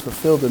meaning is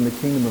fulfilled in the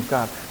kingdom of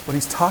God. What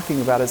he's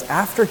talking about is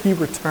after he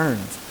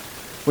returns,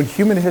 when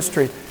human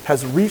history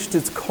has reached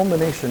its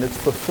culmination, its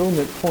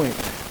fulfillment point,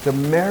 the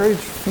marriage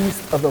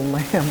feast of the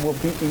Lamb will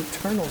be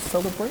eternal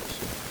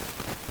celebration.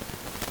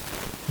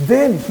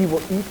 Then he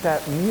will eat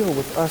that meal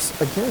with us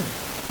again,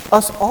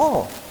 us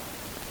all.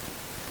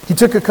 He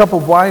took a cup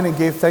of wine and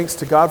gave thanks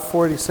to God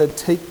for it. He said,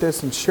 take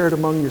this and share it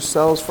among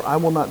yourselves, for I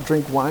will not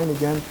drink wine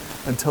again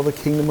until the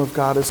kingdom of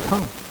God has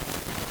come.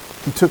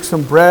 He took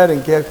some bread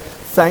and gave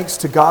thanks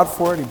to God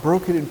for it. He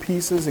broke it in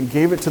pieces and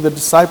gave it to the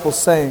disciples,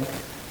 saying,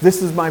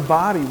 this is my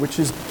body, which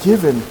is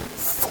given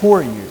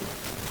for you.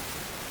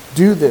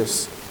 Do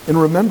this in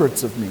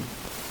remembrance of me.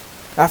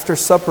 After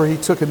supper, he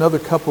took another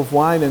cup of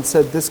wine and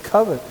said, this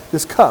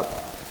cup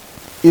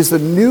is the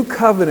new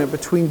covenant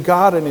between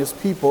God and his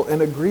people,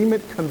 an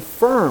agreement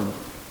confirmed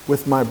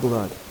with my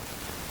blood,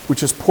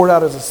 which is poured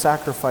out as a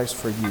sacrifice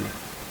for you.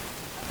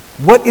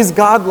 What is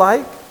God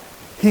like?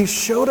 He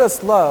showed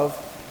us love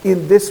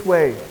in this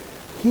way.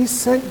 He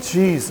sent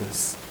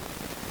Jesus.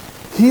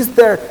 He's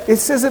there.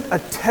 This isn't a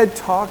TED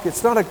Talk.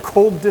 It's not a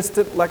cold,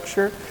 distant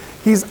lecture.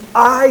 He's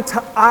eye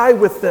to eye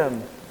with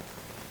them.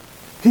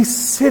 He's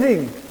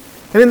sitting.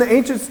 And in the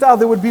ancient style,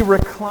 they would be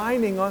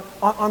reclining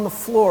on the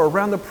floor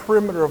around the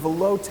perimeter of a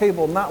low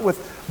table, not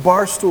with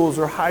bar stools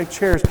or high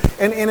chairs.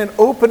 And in an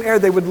open air,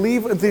 they would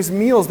leave these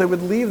meals, they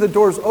would leave the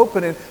doors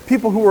open, and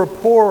people who were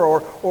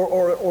poor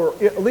or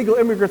illegal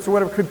immigrants or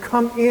whatever could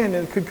come in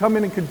and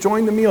could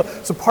join the meal.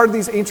 So part of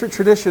these ancient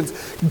traditions.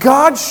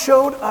 God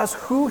showed us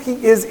who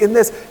he is in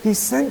this. He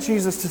sent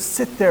Jesus to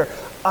sit there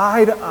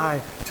eye to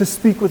eye, to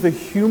speak with a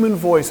human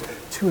voice,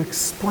 to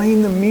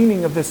explain the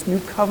meaning of this new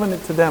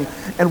covenant to them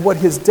and what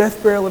his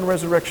death, burial, and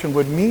resurrection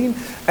would mean,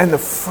 and the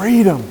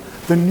freedom,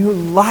 the new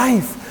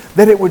life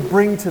that it would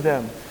bring to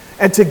them.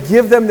 And to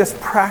give them this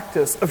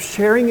practice of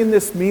sharing in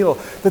this meal,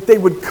 that they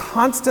would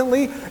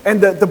constantly, and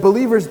the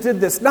believers did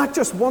this, not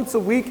just once a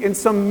week in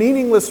some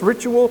meaningless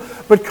ritual,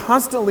 but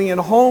constantly in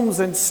homes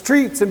and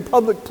streets and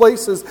public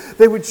places,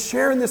 they would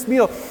share in this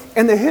meal.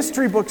 And the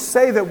history books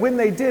say that when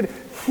they did,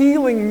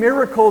 healing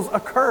miracles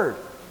occurred.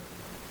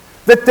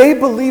 That they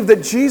believed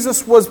that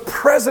Jesus was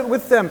present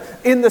with them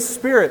in the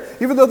Spirit.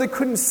 Even though they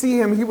couldn't see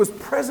him, he was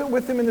present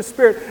with them in the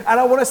Spirit. And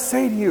I want to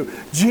say to you,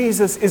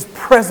 Jesus is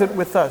present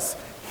with us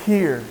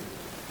here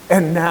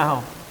and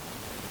now.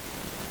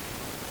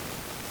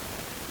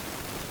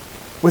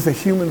 With a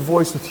human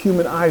voice, with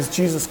human eyes,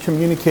 Jesus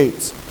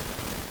communicates.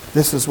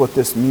 This is what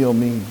this meal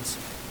means.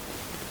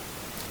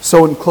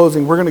 So in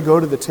closing, we're going to go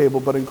to the table,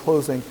 but in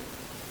closing,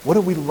 what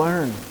do we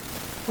learn?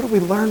 What do we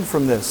learn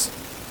from this?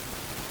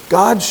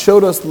 God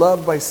showed us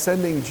love by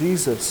sending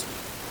Jesus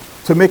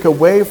to make a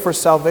way for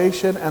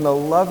salvation and a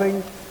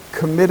loving,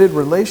 committed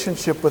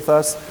relationship with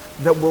us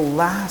that will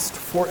last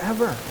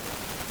forever.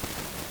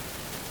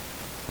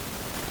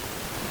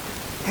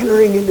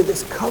 Entering into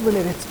this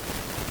covenant, it's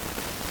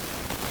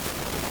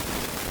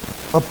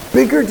a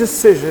bigger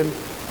decision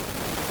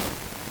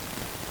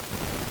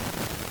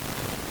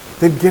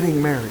than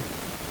getting married.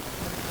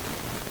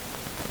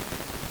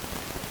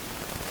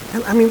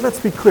 And I mean, let's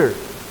be clear.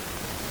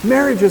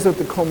 Marriage isn't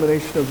the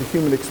culmination of the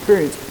human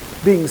experience.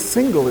 Being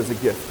single is a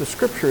gift. The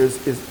scripture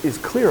is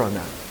clear on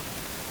that.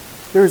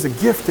 There is a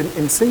gift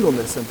in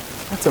singleness, and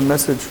that's a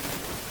message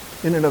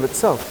in and of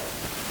itself.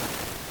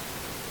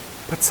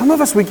 But some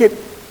of us,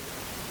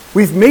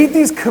 we've made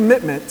these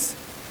commitments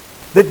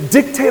that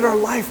dictate our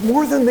life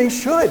more than they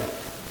should.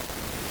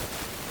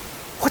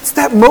 What's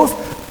that most?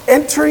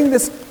 Entering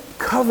this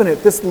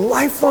covenant, this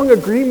lifelong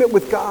agreement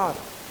with God.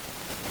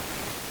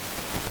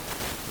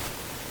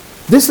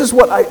 This is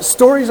what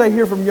stories I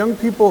hear from young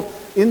people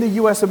in the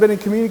U.S. I've been in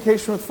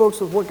communication with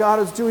folks with what God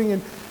is doing,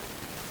 and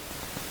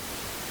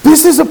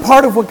this is a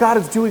part of what God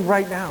is doing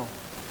right now.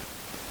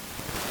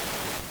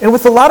 And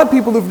with a lot of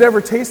people who've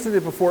never tasted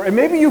it before, and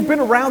maybe you've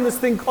been around this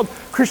thing called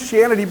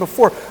Christianity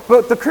before,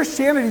 but the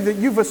Christianity that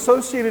you've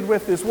associated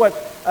with is what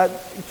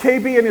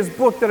KB in his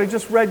book that I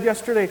just read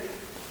yesterday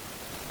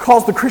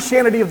calls the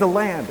Christianity of the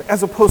land,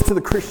 as opposed to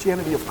the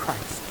Christianity of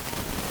Christ.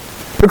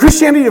 The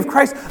Christianity of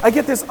Christ, I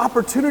get this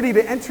opportunity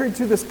to enter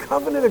into this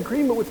covenant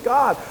agreement with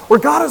God, where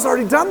God has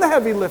already done the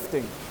heavy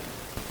lifting.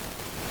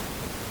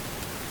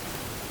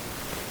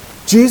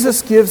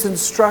 Jesus gives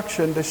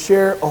instruction to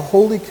share a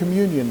holy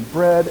communion,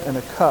 bread and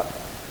a cup,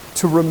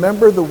 to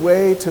remember the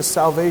way to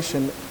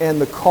salvation and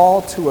the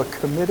call to a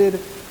committed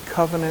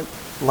covenant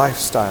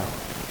lifestyle.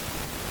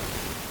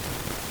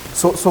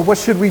 So what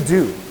should we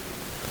do?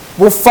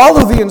 We'll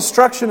follow the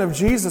instruction of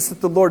Jesus at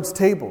the Lord's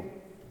table.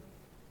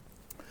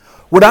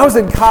 When I was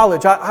in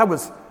college,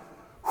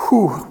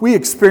 we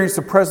experienced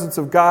the presence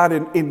of God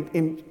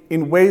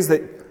in ways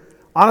that,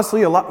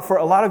 honestly, for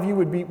a lot of you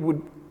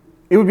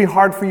it would be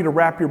hard for you to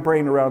wrap your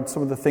brain around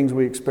some of the things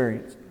we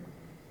experienced.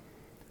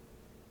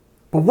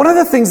 But one of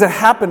the things that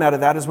happened out of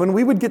that is when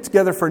we would get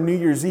together for New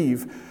Year's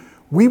Eve,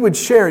 we would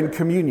share in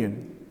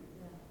communion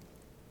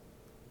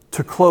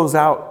to close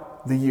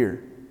out the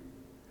year.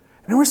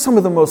 And they were some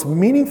of the most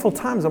meaningful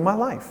times of my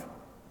life.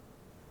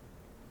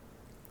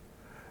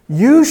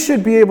 You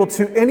should be able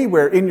to,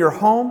 anywhere, in your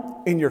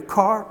home, in your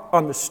car,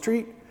 on the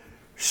street,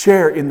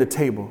 share in the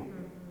table.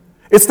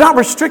 It's not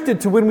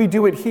restricted to when we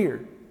do it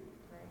here.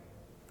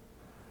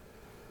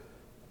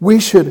 We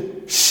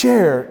should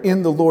share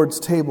in the Lord's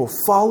table,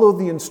 follow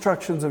the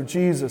instructions of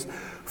Jesus,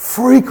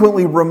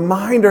 frequently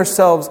remind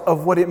ourselves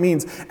of what it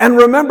means. And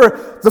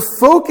remember, the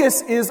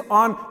focus is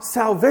on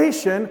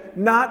salvation,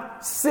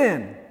 not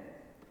sin.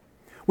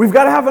 We've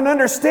got to have an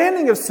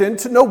understanding of sin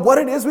to know what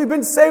it is we've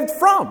been saved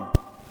from.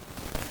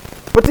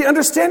 But the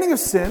understanding of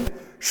sin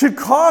should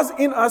cause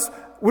in us,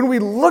 when we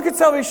look at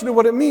salvation and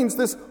what it means,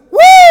 this,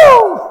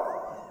 woo!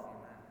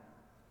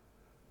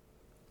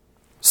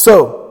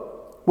 So,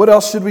 what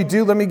else should we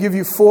do? Let me give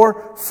you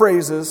 4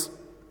 phrases,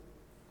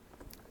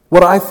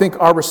 what I think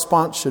our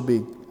response should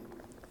be.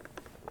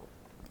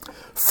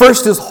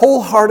 First is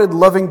wholehearted,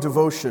 loving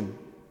devotion.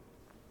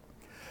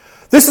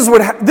 This is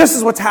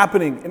what's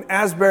happening in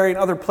Asbury and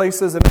other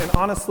places, and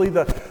honestly,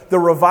 the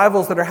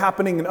revivals that are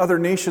happening in other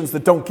nations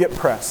that don't get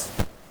press.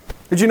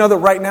 Did you know that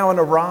right now in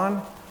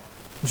Iran,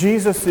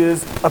 Jesus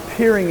is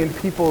appearing in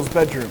people's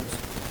bedrooms?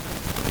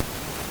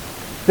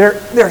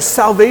 There are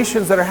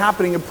salvations that are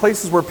happening in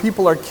places where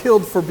people are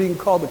killed for being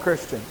called a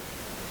Christian.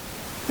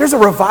 There's a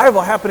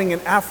revival happening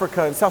in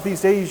Africa and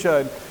Southeast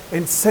Asia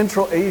and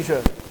Central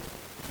Asia.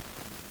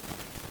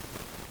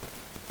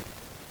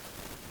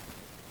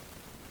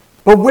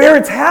 But where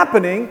it's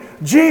happening,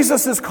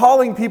 Jesus is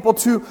calling people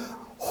to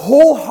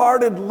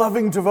wholehearted,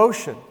 loving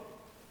devotion.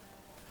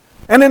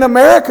 And in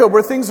America,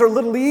 where things are a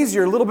little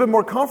easier, a little bit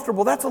more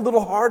comfortable, that's a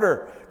little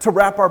harder to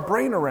wrap our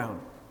brain around.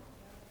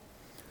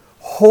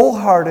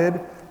 Wholehearted,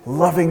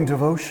 loving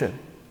devotion.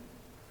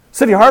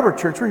 City Harbor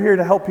Church, we're here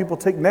to help people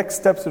take next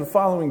steps in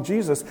following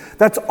Jesus.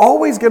 That's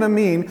always going to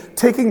mean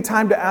taking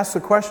time to ask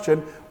the question,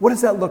 what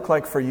does that look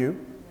like for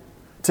you?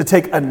 To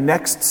take a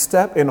next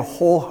step in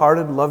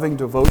wholehearted, loving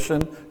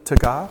devotion to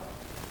God?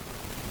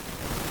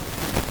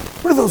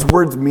 What do those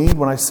words mean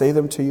when I say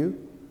them to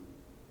you?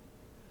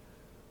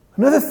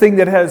 Another thing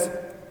that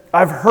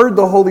I've heard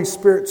the Holy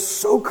Spirit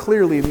so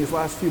clearly in these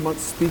last few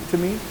months speak to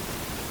me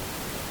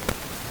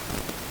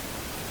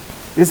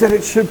is that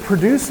it should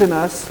produce in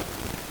us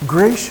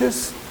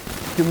gracious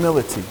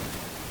humility.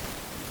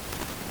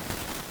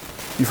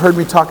 You've heard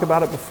me talk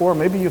about it before.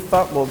 Maybe you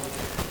thought, well,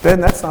 Ben,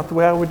 that's not the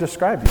way I would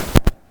describe you.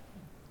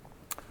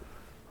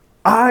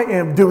 I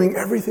am doing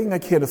everything I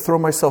can to throw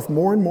myself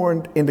more and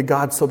more into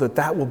God so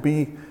that will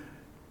be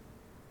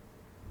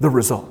the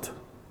result.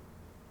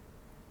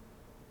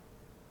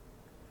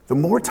 The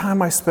more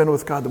time I spend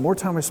with God, the more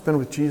time I spend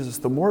with Jesus,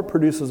 the more it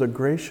produces a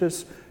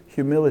gracious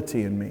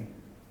humility in me.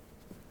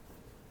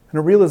 And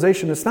a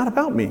realization it's not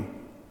about me.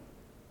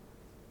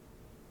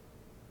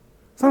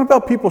 It's not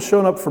about people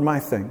showing up for my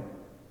thing.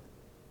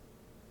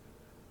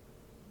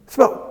 It's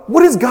about,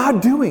 what is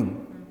God doing?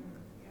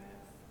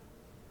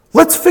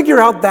 Let's figure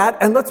out that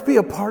and let's be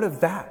a part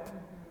of that.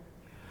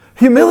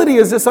 Humility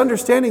is this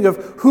understanding of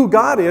who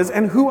God is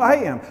and who I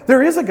am.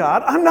 There is a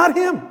God, I'm not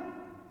Him.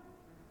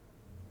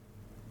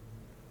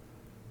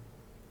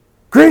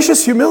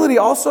 Gracious humility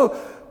also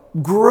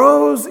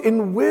grows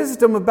in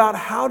wisdom about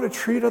how to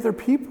treat other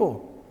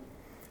people.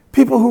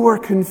 People who are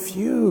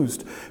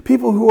confused,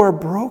 people who are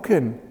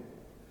broken.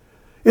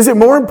 Is it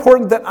more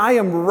important that I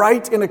am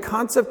right in a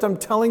concept I'm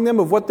telling them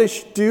of what they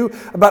should do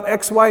about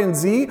X, Y, and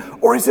Z?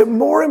 Or is it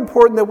more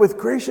important that with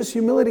gracious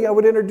humility I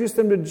would introduce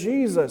them to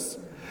Jesus?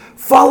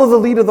 Follow the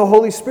lead of the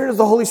Holy Spirit as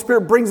the Holy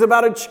Spirit brings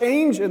about a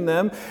change in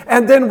them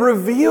and then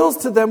reveals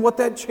to them what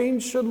that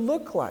change should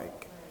look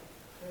like.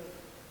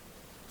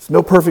 It's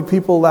No Perfect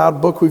People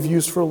Allowed, book we've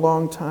used for a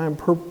long time.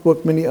 Per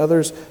book, many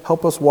others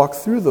help us walk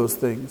through those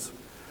things.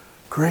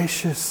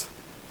 Gracious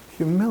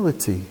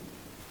humility.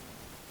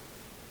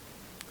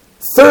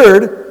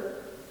 Third,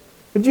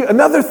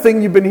 another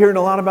thing you've been hearing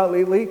a lot about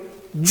lately,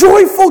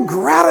 joyful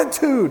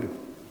gratitude.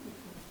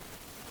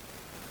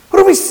 What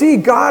do we see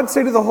God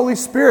say to the Holy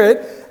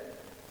Spirit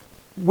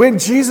when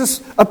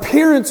Jesus'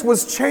 appearance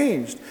was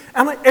changed?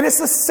 And it's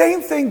the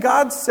same thing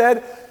God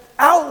said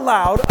out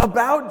loud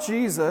about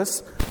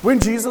Jesus when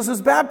Jesus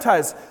is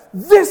baptized.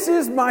 This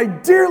is my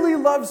dearly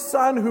loved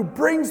Son who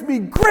brings me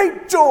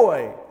great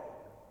joy.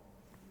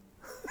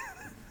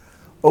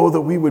 Oh,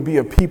 that we would be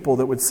a people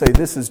that would say,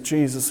 this is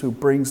Jesus who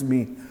brings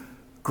me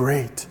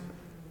great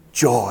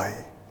joy.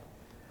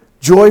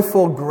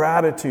 Joyful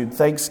gratitude,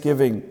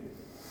 thanksgiving.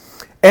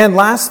 And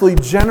lastly,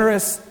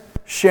 generous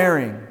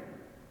sharing.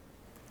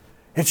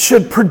 It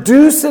should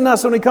produce in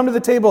us, when we come to the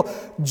table,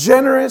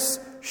 generous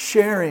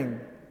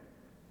sharing.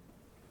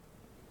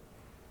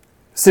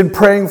 It's in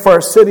praying for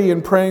our city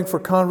and praying for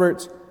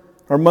converts,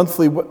 our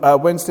monthly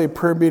Wednesday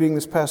prayer meeting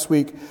this past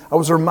week, I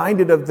was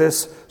reminded of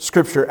this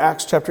scripture,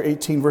 Acts chapter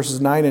 18,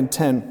 verses 9 and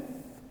 10.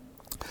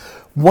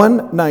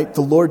 One night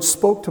the Lord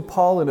spoke to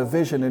Paul in a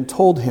vision and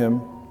told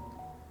him,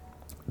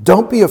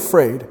 "Don't be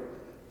afraid,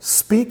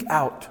 speak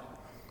out.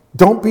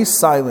 Don't be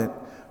silent,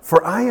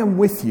 for I am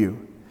with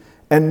you,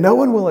 and no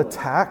one will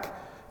attack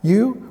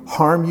you,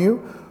 harm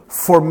you,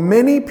 for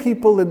many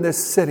people in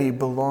this city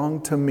belong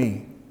to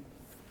me."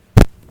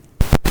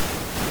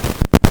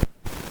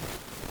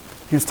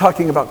 He was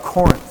talking about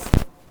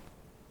Corinth.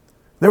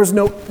 There was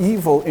no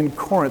evil in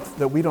Corinth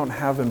that we don't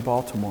have in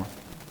Baltimore.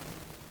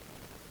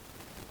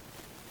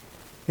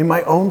 In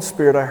my own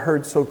spirit, I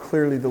heard so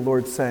clearly the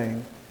Lord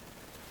saying,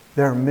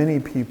 there are many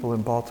people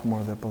in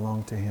Baltimore that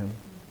belong to Him.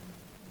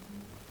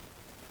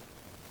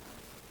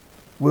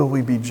 Will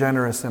we be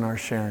generous in our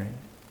sharing?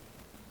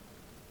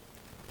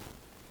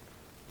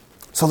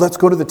 So let's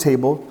go to the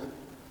table.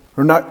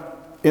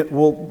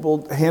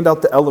 We'll hand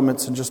out the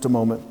elements in just a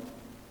moment.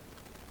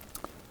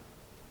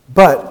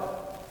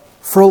 But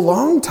for a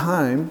long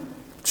time,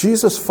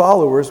 Jesus'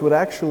 followers would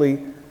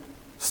actually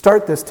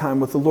start this time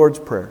with the Lord's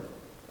Prayer.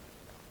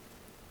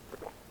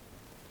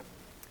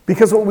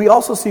 Because what we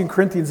also see in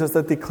Corinthians is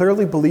that they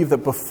clearly believe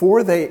that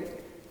before they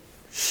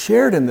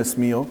shared in this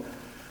meal,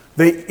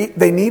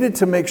 they needed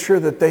to make sure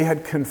that they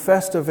had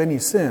confessed of any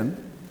sin,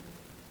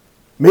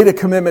 made a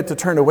commitment to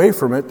turn away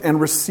from it, and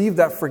receive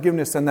that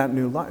forgiveness and that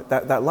new life,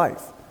 that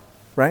life,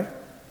 right?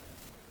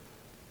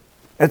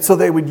 And so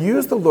they would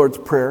use the Lord's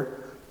Prayer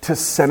to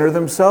center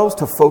themselves,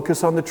 to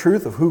focus on the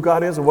truth of who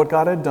God is and what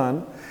God had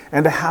done,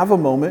 and to have a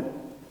moment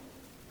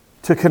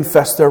to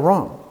confess their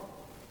wrong.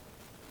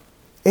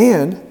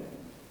 And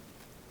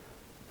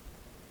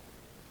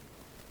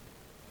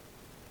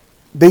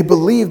they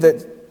believed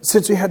that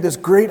since we had this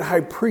great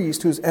high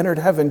priest who's entered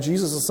heaven,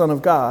 Jesus the Son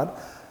of God,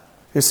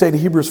 is saying in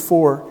Hebrews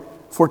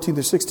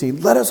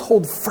 4:14-16, let us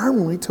hold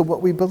firmly to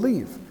what we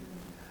believe.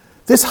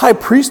 This high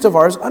priest of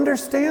ours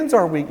understands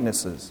our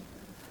weaknesses.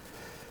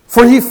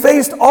 For he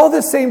faced all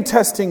the same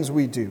testings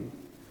we do,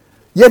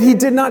 yet he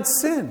did not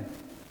sin.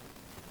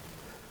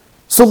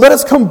 So let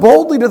us come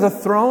boldly to the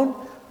throne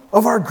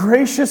of our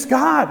gracious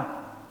God.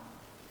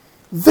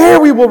 There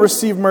we will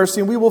receive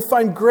mercy and we will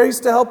find grace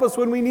to help us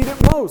when we need it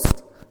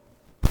most.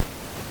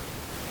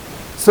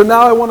 So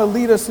now I want to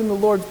lead us in the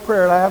Lord's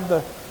Prayer. And I have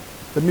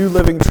the New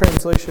Living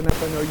Translation up.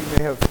 I know you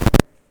may have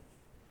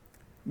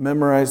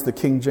memorized the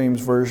King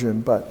James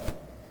Version, but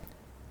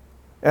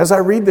as I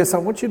read this, I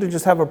want you to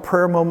just have a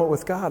prayer moment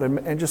with God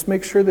and just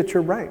make sure that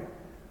you're right.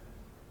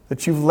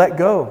 That you've let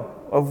go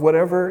of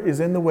whatever is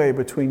in the way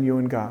between you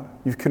and God.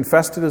 You've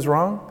confessed it as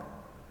wrong.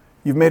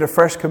 You've made a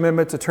fresh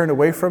commitment to turn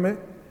away from it.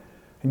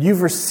 And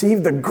you've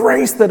received the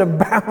grace that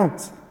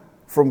abounds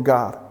from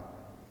God.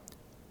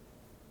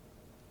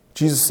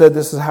 Jesus said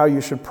this is how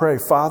you should pray.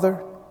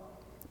 Father,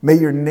 may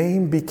your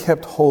name be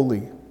kept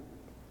holy.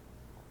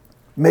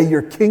 May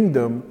your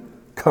kingdom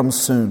come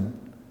soon.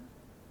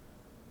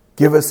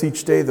 Give us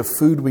each day the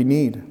food we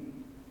need.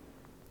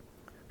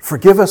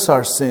 Forgive us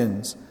our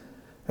sins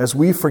as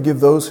we forgive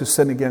those who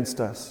sin against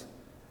us.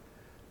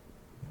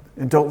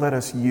 And don't let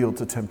us yield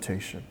to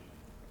temptation.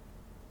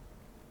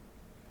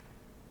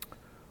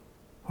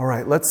 All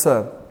right, let's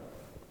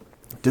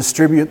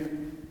distribute.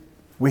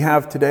 We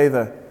have today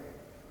the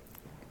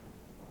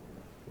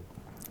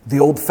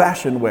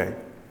old-fashioned way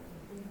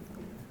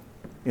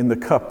in the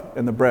cup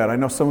and the bread. I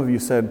know some of you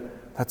said,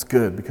 that's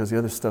good because the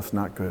other stuff's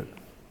not good.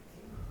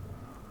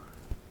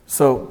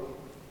 So,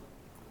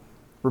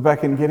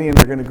 Rebecca and Gideon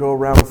are going to go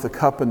around with the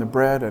cup and the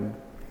bread. And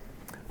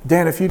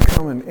Dan, if you'd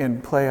come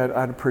and play,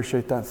 I'd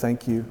appreciate that.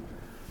 Thank you.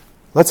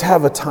 Let's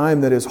have a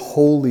time that is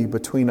holy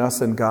between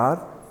us and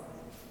God.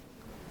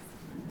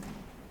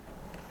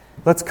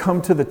 Let's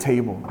come to the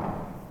table.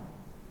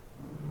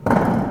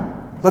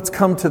 Let's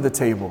come to the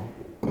table.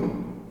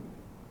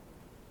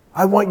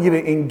 I want you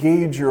to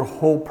engage your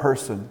whole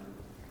person,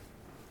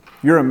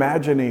 your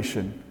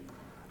imagination,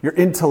 your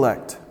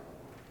intellect,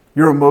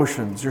 your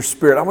emotions, your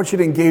spirit. I want you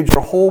to engage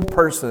your whole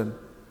person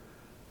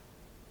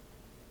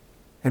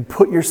and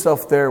put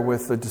yourself there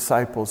with the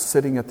disciples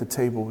sitting at the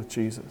table with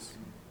Jesus.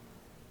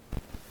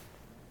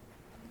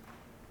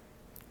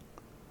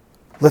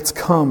 Let's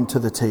come to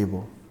the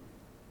table.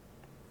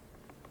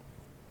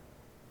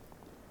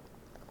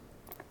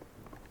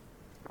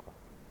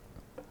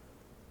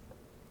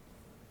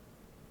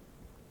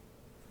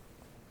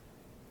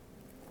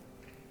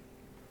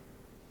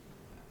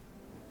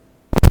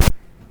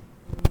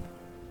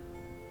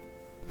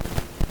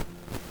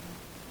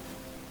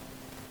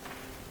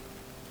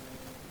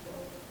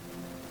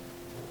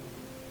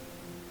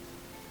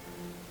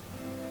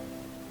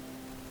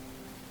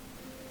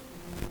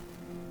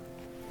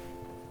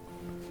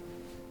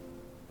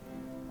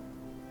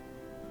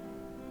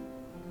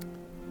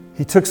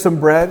 He took some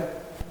bread.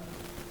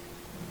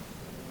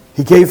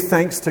 He gave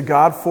thanks to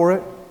God for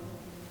it.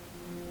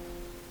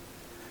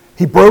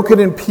 He broke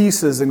it in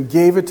pieces and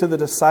gave it to the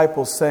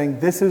disciples, saying,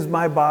 "This is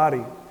my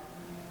body,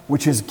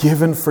 which is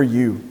given for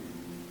you.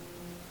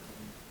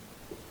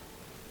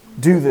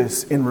 Do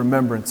this in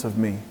remembrance of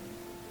me."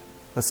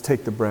 Let's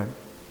take the bread.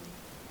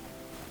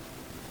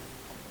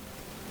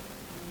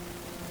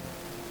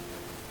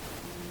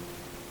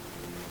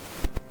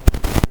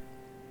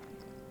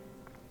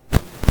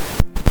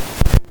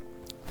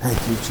 Thank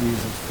you,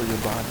 Jesus, for your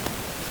body.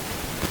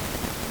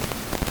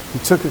 He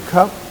took a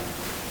cup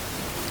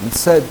and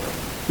said,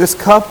 "This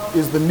cup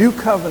is the new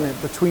covenant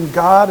between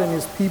God and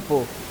His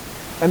people,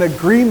 an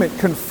agreement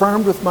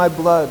confirmed with my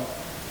blood,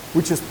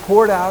 which is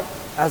poured out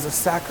as a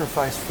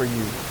sacrifice for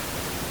you."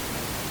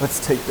 Let's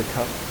take the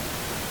cup.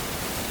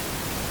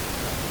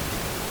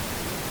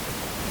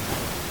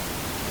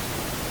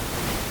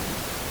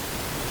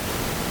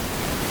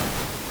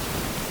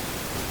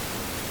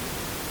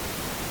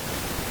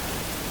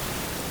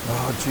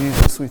 Oh,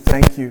 Jesus, we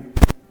thank you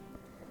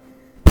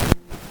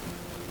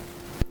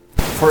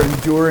for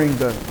enduring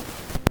the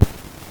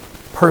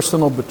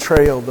personal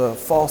betrayal, the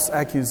false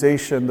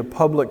accusation, the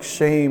public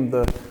shame,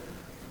 the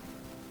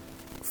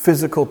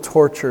physical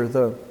torture,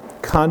 the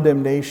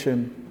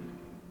condemnation.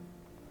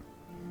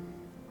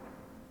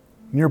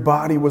 Your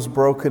body was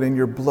broken and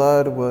your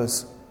blood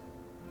was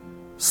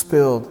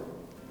spilled.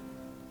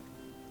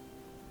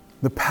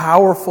 The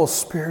powerful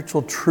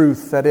spiritual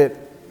truth that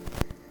it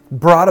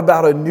brought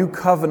about a new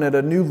covenant,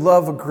 a new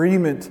love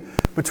agreement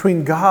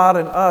between God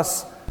and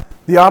us,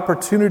 the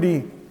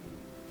opportunity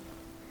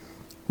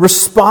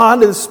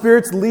respond to the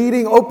Spirit's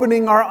leading,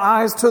 opening our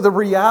eyes to the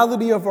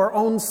reality of our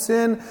own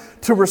sin,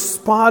 to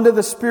respond to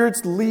the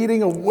Spirit's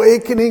leading,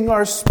 awakening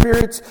our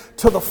spirits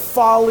to the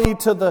folly,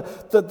 to the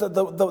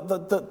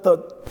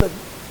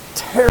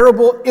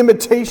terrible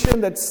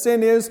imitation that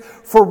sin is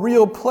for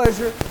real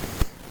pleasure.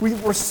 We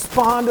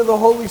respond to the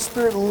Holy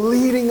Spirit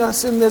leading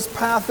us in this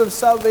path of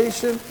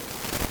salvation.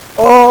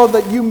 Oh,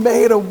 that you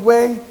made a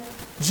way,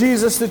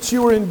 Jesus, that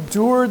you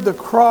endured the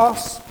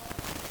cross,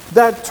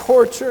 that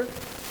torture,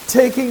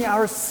 taking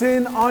our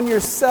sin on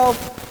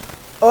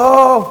yourself.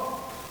 Oh,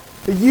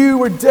 that you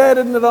were dead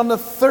and that on the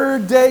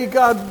third day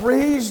God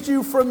raised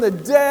you from the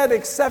dead,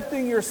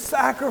 accepting your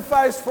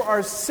sacrifice for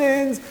our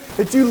sins,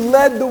 that you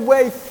led the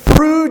way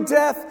through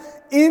death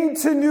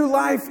into new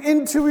life,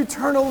 into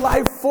eternal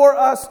life for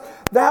us.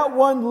 That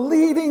one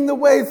leading the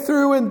way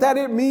through, and that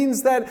it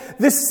means that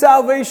this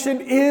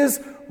salvation is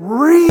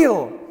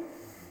real.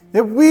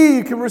 That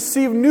we can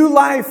receive new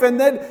life, and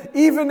that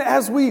even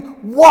as we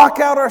walk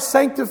out our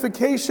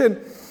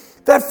sanctification,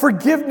 that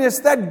forgiveness,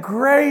 that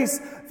grace,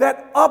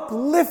 that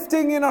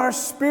uplifting in our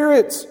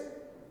spirits,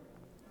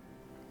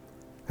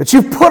 that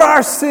you put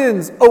our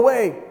sins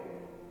away,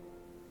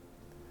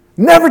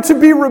 never to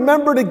be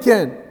remembered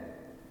again.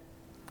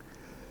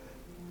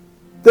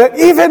 That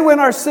even when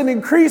our sin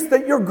increased,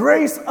 that your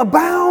grace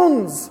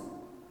abounds.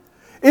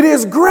 It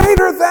is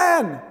greater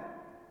than,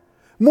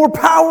 more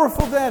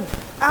powerful than,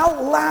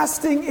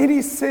 outlasting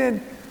any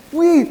sin.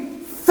 We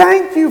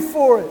thank you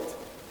for it.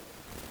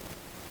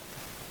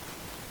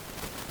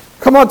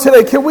 Come on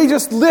today, can we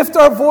just lift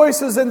our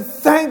voices and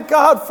thank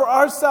God for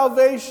our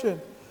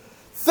salvation?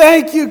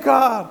 Thank you,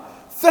 God.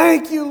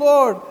 Thank you,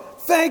 Lord.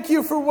 Thank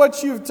you for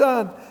what you've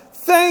done.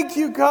 Thank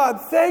you, God.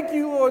 Thank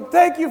you, Lord.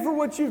 Thank you for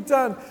what you've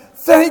done.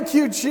 Thank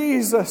you,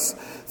 Jesus.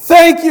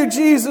 Thank you,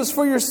 Jesus,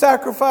 for your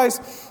sacrifice.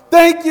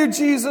 Thank you,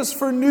 Jesus,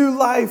 for new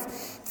life.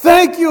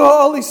 Thank you,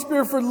 Holy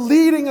Spirit, for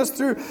leading us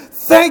through.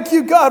 Thank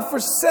you, God, for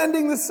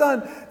sending the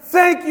Son.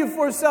 Thank you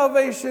for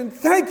salvation.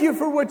 Thank you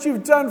for what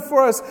you've done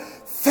for us.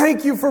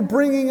 Thank you for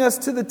bringing us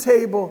to the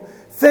table.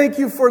 Thank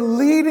you for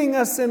leading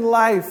us in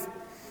life.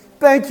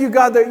 Thank you,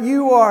 God, that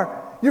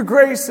your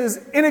grace is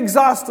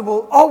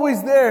inexhaustible,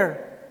 always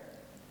there.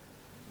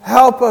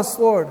 Help us,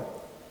 Lord.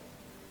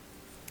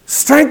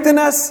 Strengthen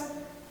us,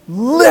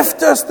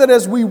 lift us, that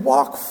as we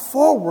walk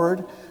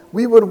forward,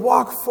 we would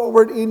walk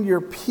forward in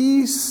your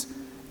peace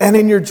and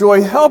in your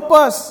joy. Help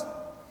us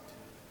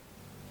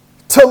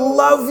to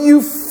love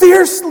you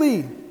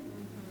fiercely.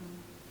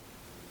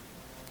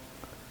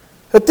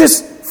 That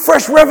this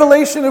fresh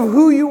revelation of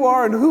who you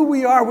are and who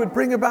we are would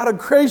bring about a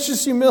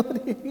gracious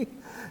humility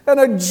and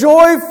a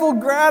joyful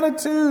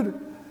gratitude.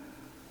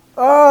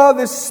 Oh,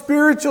 this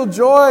spiritual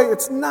joy,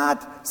 it's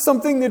not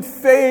something that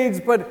fades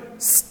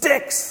but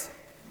sticks.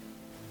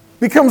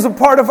 Becomes a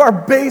part of our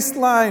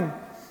baseline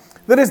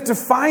that is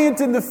defiant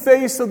in the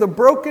face of the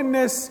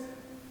brokenness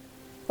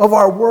of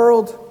our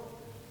world.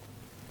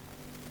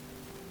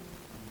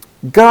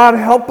 God,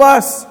 help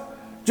us,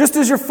 just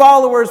as your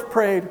followers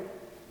prayed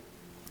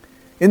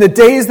in the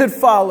days that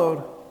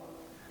followed,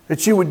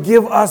 that you would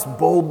give us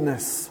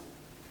boldness.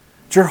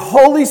 That your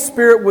Holy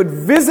Spirit would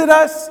visit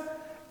us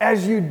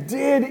as you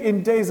did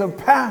in days of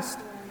past,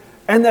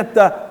 and that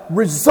the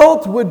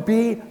result would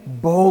be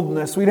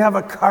boldness. We'd have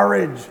a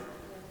courage.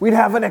 We'd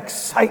have an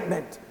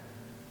excitement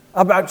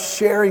about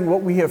sharing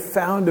what we have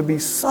found to be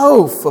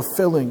so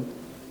fulfilling.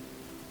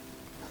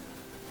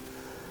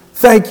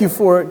 Thank you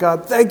for it,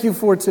 God. Thank you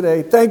for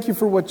today. Thank you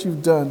for what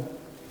you've done.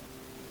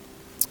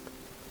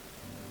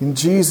 In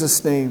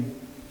Jesus' name,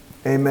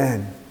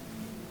 amen.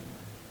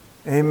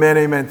 Amen,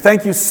 amen.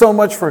 Thank you so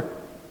much for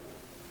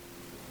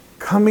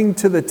coming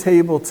to the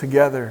table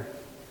together.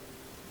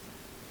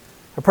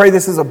 I pray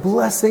this is a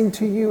blessing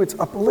to you. It's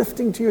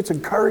uplifting to you. It's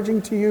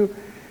encouraging to you.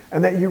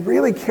 And that you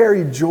really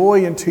carry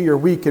joy into your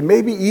week. And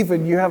maybe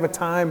even you have a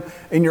time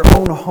in your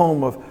own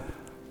home of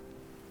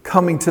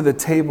coming to the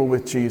table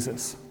with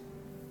Jesus.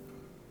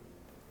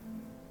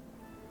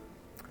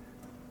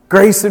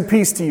 Grace and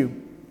peace to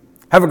you.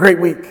 Have a great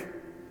week.